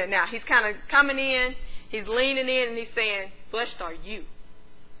is doing it now. He's kind of coming in, he's leaning in, and he's saying, "Blessed are you."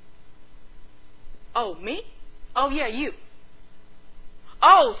 "Oh, me? Oh, yeah, you.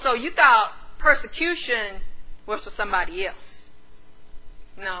 Oh, so you thought persecution was for somebody else."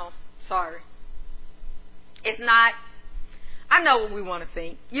 No, sorry. It's not. I know what we want to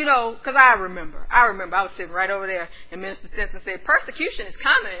think, because I remember I was sitting right over there, and Minister Stinson said, "Persecution is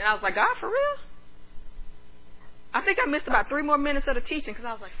coming." And I was like, "God, for real?" I think I missed about 3 more minutes of the teaching because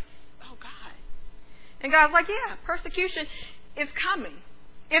I was like, "Oh, God." And God's like, "Yeah, persecution is coming.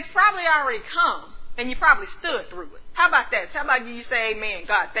 It's probably already come, and you probably stood through it." How about that? How about you say, "Amen,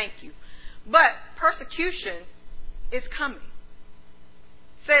 God, thank you." But persecution is coming.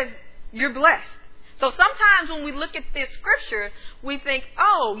 It says you're blessed. So sometimes when we look at this scripture, we think,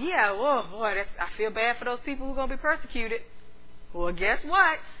 "Oh, yeah, oh, boy, I feel bad for those people who are going to be persecuted." Well, guess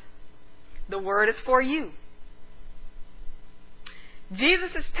what? The word is for you.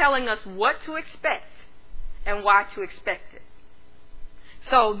 Jesus is telling us what to expect and why to expect it.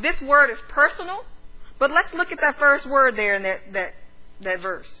 So this word is personal, but let's look at that first word there in that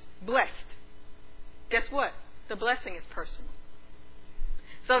verse. Blessed. Guess what? The blessing is personal.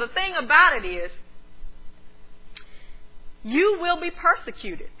 So the thing about it is, you will be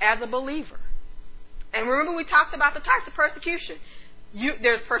persecuted as a believer. And remember we talked about the types of persecution.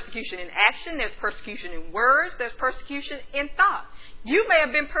 There's persecution in action, there's persecution in words, there's persecution in thought. You may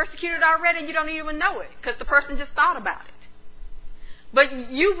have been persecuted already and you don't even know it because the person just thought about it.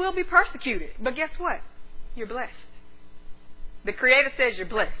 But you will be persecuted. But guess what? You're blessed. The Creator says you're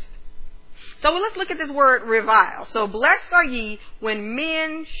blessed. So let's look at this word revile. So blessed are ye when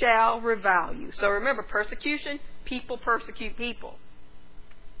men shall revile you. So remember, persecution, people persecute people.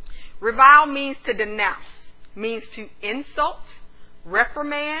 Revile means to denounce, means to insult,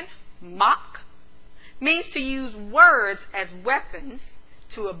 reprimand, mock, means to use words as weapons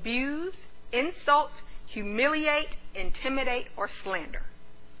to abuse, insult, humiliate, intimidate, or slander.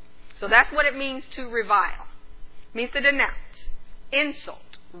 So that's what it means to revile. It means to denounce,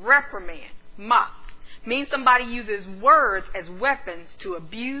 insult, reprimand, mock. It means somebody uses words as weapons to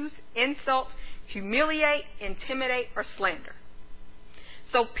abuse, insult, humiliate, intimidate, or slander.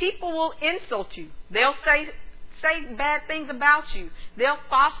 So people will insult you. They'll say bad things about you. They'll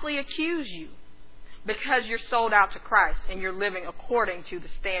falsely accuse you because you're sold out to Christ and you're living according to the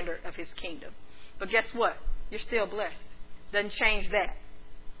standard of His kingdom. But guess what? You're still blessed. Doesn't change that.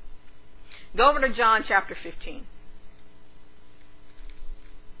 Go over to John chapter 15.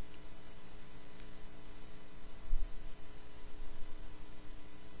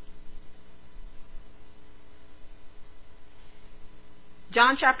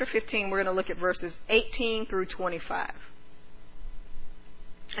 John chapter 15, we're going to look at verses 18 through 25.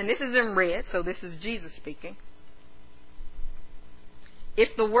 And this is in red, so this is Jesus speaking.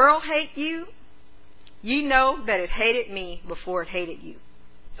 If the world hate you, Ye know that it hated me before it hated you.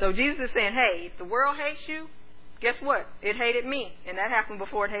 So Jesus is saying, hey, if the world hates you, guess what? It hated me, and that happened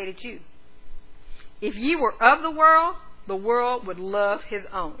before it hated you. If ye were of the world would love his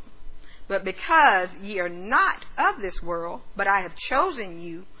own. But because ye are not of this world, but I have chosen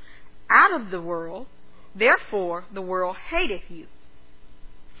you out of the world, therefore the world hateth you.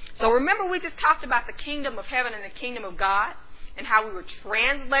 So remember, we just talked about the kingdom of heaven and the kingdom of God, and how we were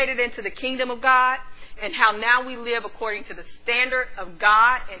translated into the kingdom of God, and how now we live according to the standard of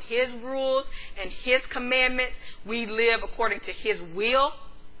God and his rules and his commandments. We live according to his will.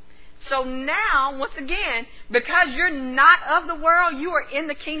 So now, once again, because you're not of the world, you are in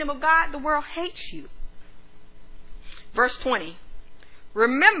the kingdom of God, the world hates you. Verse 20.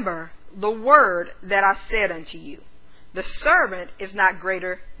 Remember the word that I said unto you. The servant is not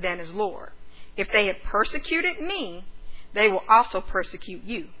greater than his Lord. If they have persecuted me, they will also persecute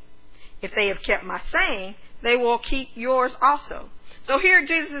you. If they have kept my saying, they will keep yours also. So here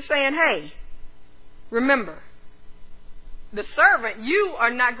Jesus is saying, hey, remember, the servant, you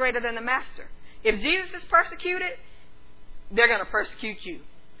are not greater than the master. If Jesus is persecuted, they're going to persecute you.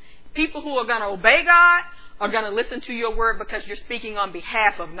 People who are going to obey God are going to listen to your word because you're speaking on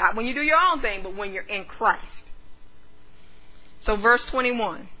behalf of, not when you do your own thing, but when you're in Christ. So verse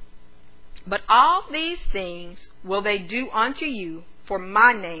 21. But all these things will they do unto you for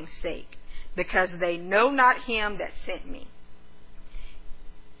my name's sake, because they know not him that sent me.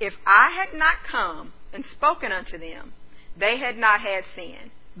 If I had not come and spoken unto them, they had not had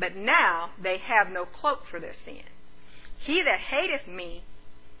sin, but now they have no cloak for their sin. He that hateth me,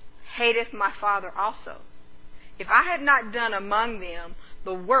 hateth my Father also. If I had not done among them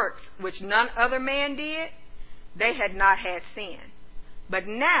the works which none other man did, they had not had sin. But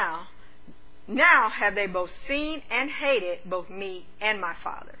now have they both seen and hated both me and my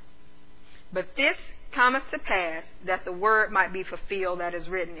Father. But this cometh to pass, that the word might be fulfilled that is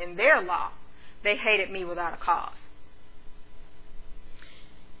written in their law. They hated me without a cause.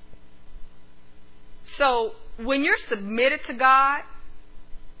 So when you're submitted to God,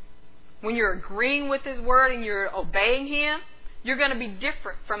 when you're agreeing with his word and you're obeying him, you're going to be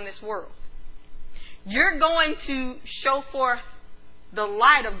different from this world. You're going to show forth the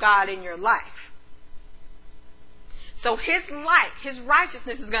light of God in your life. So his light, his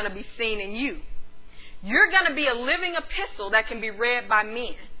righteousness is going to be seen in you. You're going to be a living epistle that can be read by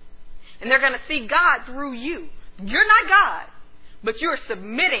men. And they're going to see God through you. You're not God, but you're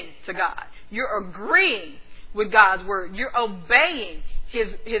submitting to God. You're agreeing with God's word. You're obeying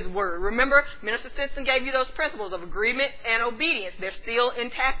his word. Remember, Minister Stinson gave you those principles of agreement and obedience. They're still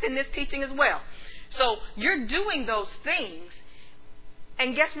intact in this teaching as well. So you're doing those things.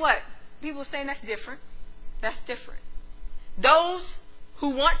 And guess what? People are saying that's different. That's different. Those who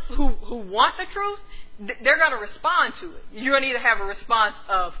want the truth, they're going to respond to it. You're going to either have a response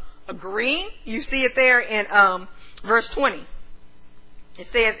of agreeing. You see it there in verse 20. It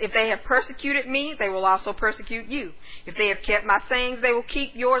says, if they have persecuted me, they will also persecute you. If they have kept my sayings, they will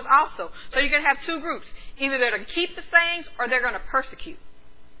keep yours also. So you're going to have two groups. Either they're going to keep the sayings or they're going to persecute.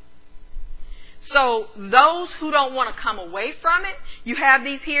 So those who don't want to come away from it, you have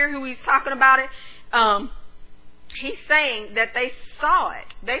these here who he's talking about it. He's saying that they saw it.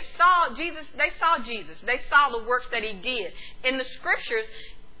 They saw Jesus. They saw the works that he did. In the scriptures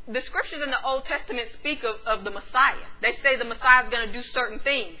in the Old Testament speak of the Messiah. They say the Messiah is going to do certain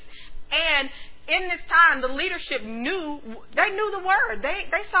things. And in this time, the leadership knew the word.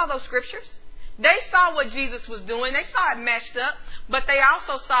 They saw those scriptures. They saw what Jesus was doing. They saw it matched up. But they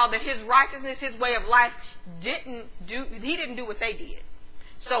also saw that his righteousness, his way of life, he didn't do what they did.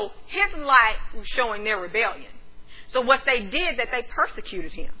 So his light was showing their rebellion. So what they did, that they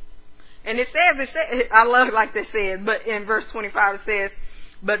persecuted him. And it says, I love it like they said, but in verse 25 it says,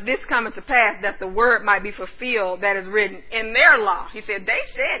 but this cometh to pass that the word might be fulfilled that is written in their law. He said, they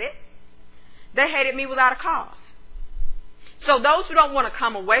said it. They hated me without a cause. So those who don't want to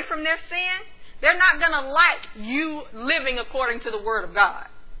come away from their sin, they're not going to like you living according to the word of God.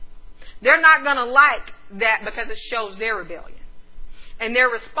 They're not going to like that because it shows their rebellion. And their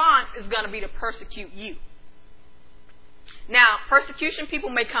response is going to be to persecute you. Now, persecution, people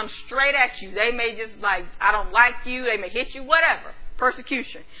may come straight at you. They may just I don't like you. They may hit you, whatever.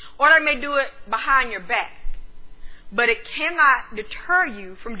 Persecution. Or they may do it behind your back. But it cannot deter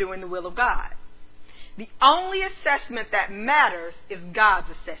you from doing the will of God. The only assessment that matters is God's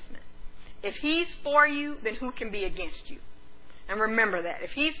assessment. If he's for you, then who can be against you? And remember that.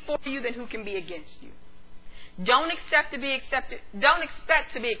 If he's for you, then who can be against you? Don't expect to be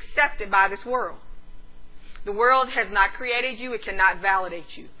accepted by this world. The world has not created you. It cannot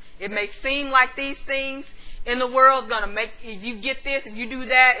validate you. It may seem like these things in the world going to make, if you get this, if you do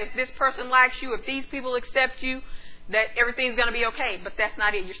that, if this person likes you, if these people accept you, that everything's going to be okay. But that's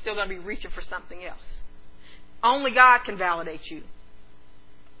not it. You're still going to be reaching for something else. Only God can validate you.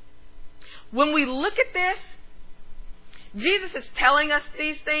 When we look at this, Jesus is telling us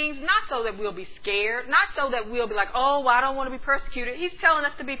these things not so that we'll be scared, not so that we'll be like, oh, well, I don't want to be persecuted. He's telling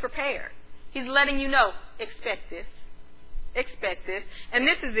us to be prepared. He's letting you know, expect this. Expect this. And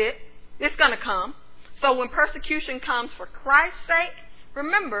this is it. It's going to come. So when persecution comes for Christ's sake,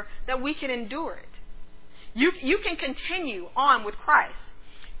 remember that we can endure it. You can continue on with Christ.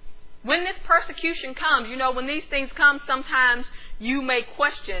 When this persecution comes, when these things come, sometimes you may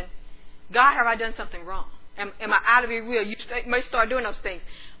question, God, have I done something wrong? Am I out of your will? You may start doing those things.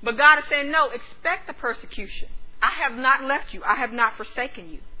 But God is saying, no, expect the persecution. I have not left you. I have not forsaken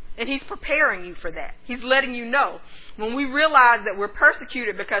you. And He's preparing you for that. He's letting you know. When we realize that we're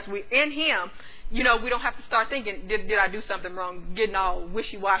persecuted because we're in Him, we don't have to start thinking, did I do something wrong? Getting all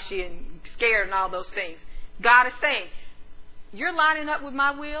wishy-washy and scared and all those things. God is saying, you're lining up with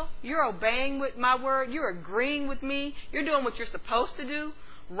my will. You're obeying with my word. You're agreeing with me. You're doing what you're supposed to do.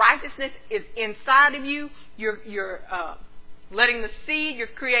 Righteousness is inside of you. You're letting the seed, you're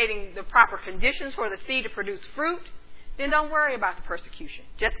creating the proper conditions for the seed to produce fruit. Then don't worry about the persecution.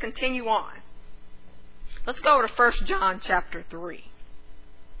 Just continue on. Let's go to 1 John chapter 3.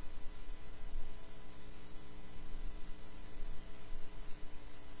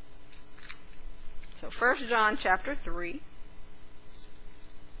 So 1 John chapter 3.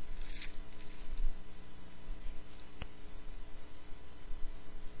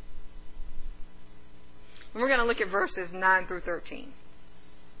 And we're going to look at verses 9 through 13.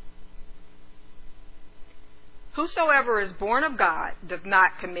 Whosoever is born of God does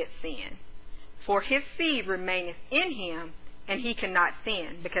not commit sin, for his seed remaineth in him, and he cannot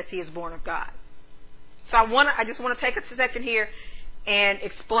sin because he is born of God. So I just want to take a second here and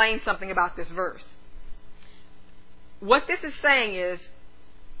explain something about this verse. What this is saying is,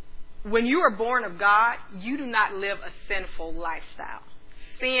 when you are born of God, you do not live a sinful lifestyle.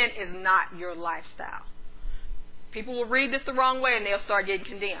 Sin is not your lifestyle. People will read this the wrong way and they'll start getting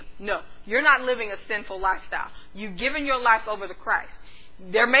condemned. No, you're not living a sinful lifestyle. You've given your life over to Christ.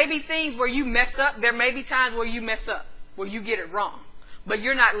 There may be things where you mess up. There may be times where you mess up, where you get it wrong. But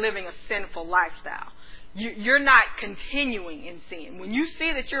you're not living a sinful lifestyle. You're not continuing in sin. When you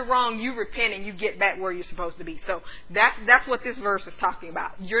see that you're wrong, you repent and you get back where you're supposed to be. So that's what this verse is talking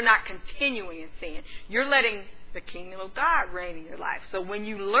about. You're not continuing in sin. You're letting the kingdom of God reign in your life. So when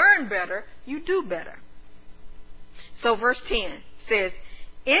you learn better, you do better. So verse 10 says,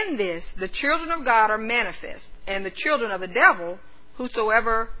 in this the children of God are manifest, and the children of the devil,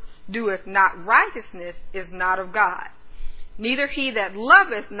 whosoever doeth not righteousness is not of God, neither he that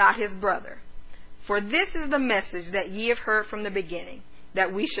loveth not his brother. For this is the message that ye have heard from the beginning,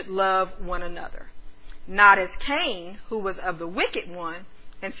 that we should love one another. Not as Cain, who was of the wicked one,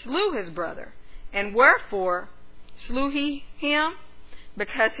 and slew his brother. And wherefore slew he him?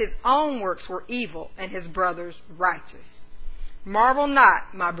 Because his own works were evil, and his brother's righteous. Marvel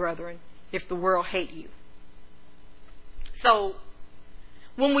not, my brethren, if the world hate you. So,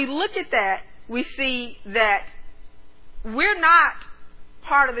 when we look at that, we see that we're not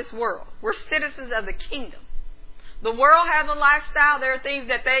part of this world. We're citizens of the kingdom. The world has a lifestyle. There are things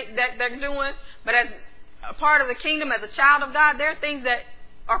that they're doing, but as a part of the kingdom, as a child of God, there are things that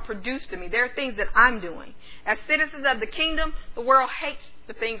are produced in me. There are things that I'm doing. As citizens of the kingdom, the world hates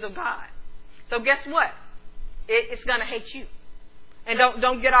the things of God. So guess what? It's going to hate you. And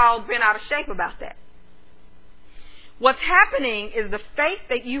don't get all bent out of shape about that. What's happening is the faith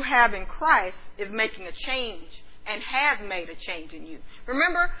that you have in Christ is making a change and has made a change in you.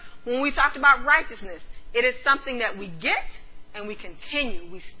 Remember, when we talked about righteousness, it is something that we get and we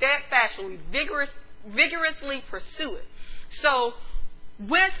continue. We steadfastly, vigorously pursue it. So,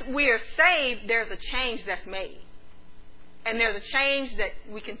 once we are saved, there's a change that's made. And there's a change that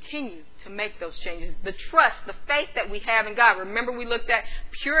we continue to make those changes. The trust, the faith that we have in God. Remember, we looked at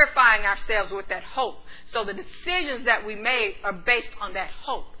purifying ourselves with that hope. So the decisions that we made are based on that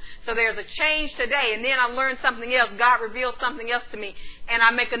hope. So there's a change today, and then I learned something else. God revealed something else to me, and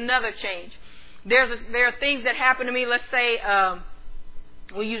I make another change. There are things that happen to me. Let's say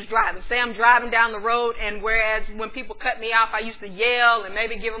we use driving. Say I'm driving down the road, and whereas when people cut me off, I used to yell and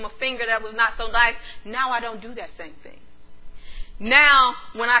maybe give them a finger that was not so nice. Now I don't do that same thing. Now,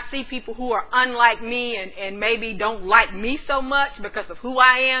 when I see people who are unlike me and maybe don't like me so much because of who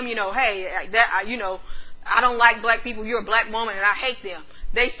I am, hey, I don't like black people. You're a black woman, and I hate them.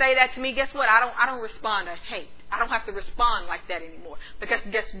 They say that to me. Guess what? I don't respond to hate. I don't have to respond like that anymore. Because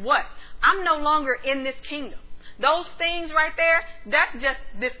guess what? I'm no longer in this kingdom. Those things right there, that's just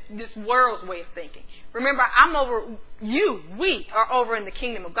this world's way of thinking. Remember, we are over in the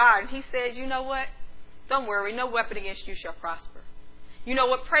kingdom of God. And he says, you know what? Don't worry, no weapon against you shall prosper. You know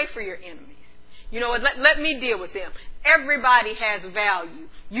what? Pray for your enemies. You know what? Let me deal with them. Everybody has value.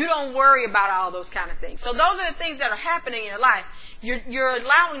 You don't worry about all those kind of things. So those are the things that are happening in your life. You're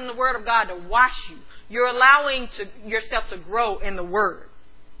allowing the Word of God to wash you. You're allowing yourself to grow in the Word.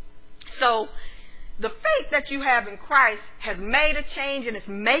 So the faith that you have in Christ has made a change and is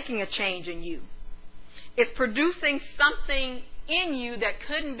making a change in you. It's producing something in you that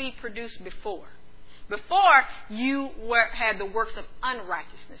couldn't be produced before. Before, you had the works of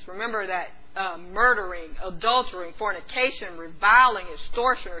unrighteousness. Remember that murdering, adultering, fornication, reviling,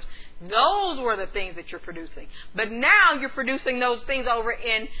 extortioners. Those were the things that you're producing. But now you're producing those things over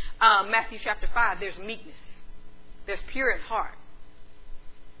in Matthew chapter 5. There's meekness. There's pure in heart.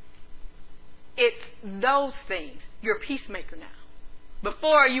 It's those things. You're a peacemaker now.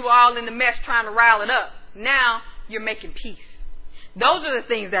 Before, you were all in the mess trying to rile it up. Now, you're making peace. Those are the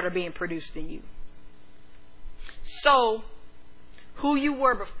things that are being produced in you. So, who you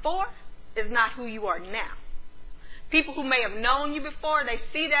were before is not who you are now. People who may have known you before, they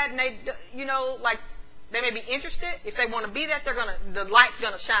see that and they may be interested. If they want to be that, the light's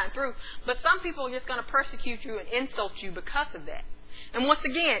going to shine through. But some people are just going to persecute you and insult you because of that. And once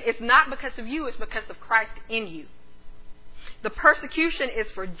again, it's not because of you, it's because of Christ in you. The persecution is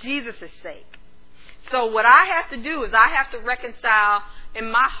for Jesus' sake. So what I have to do is I have to reconcile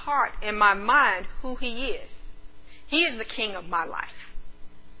in my heart, in my mind, who He is. He is the King of my life.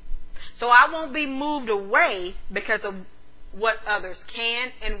 So I won't be moved away because of what others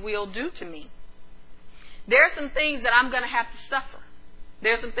can and will do to me. There are some things that I'm going to have to suffer.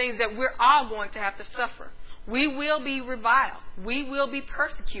 There are some things that we're all going to have to suffer. We will be reviled. We will be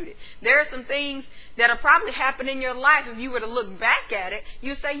persecuted. There are some things that will probably happen in your life. If you were to look back at it,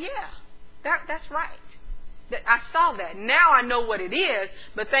 you say, yeah, that's right. I saw that. Now I know what it is,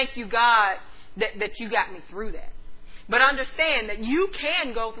 but thank you, God, that you got me through that. But understand that you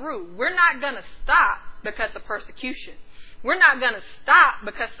can go through. We're not going to stop because of persecution. We're not going to stop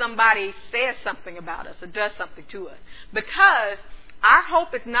because somebody says something about us or does something to us. Because our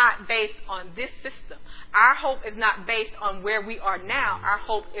hope is not based on this system. Our hope is not based on where we are now. Our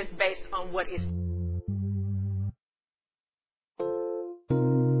hope is based on what is.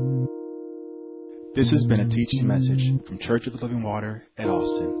 This has been a teaching message from Church of the Living Water at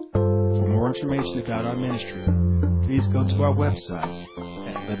Austin. For more information about our ministry, please go to our website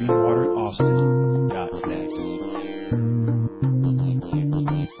at livingwateraustin.net.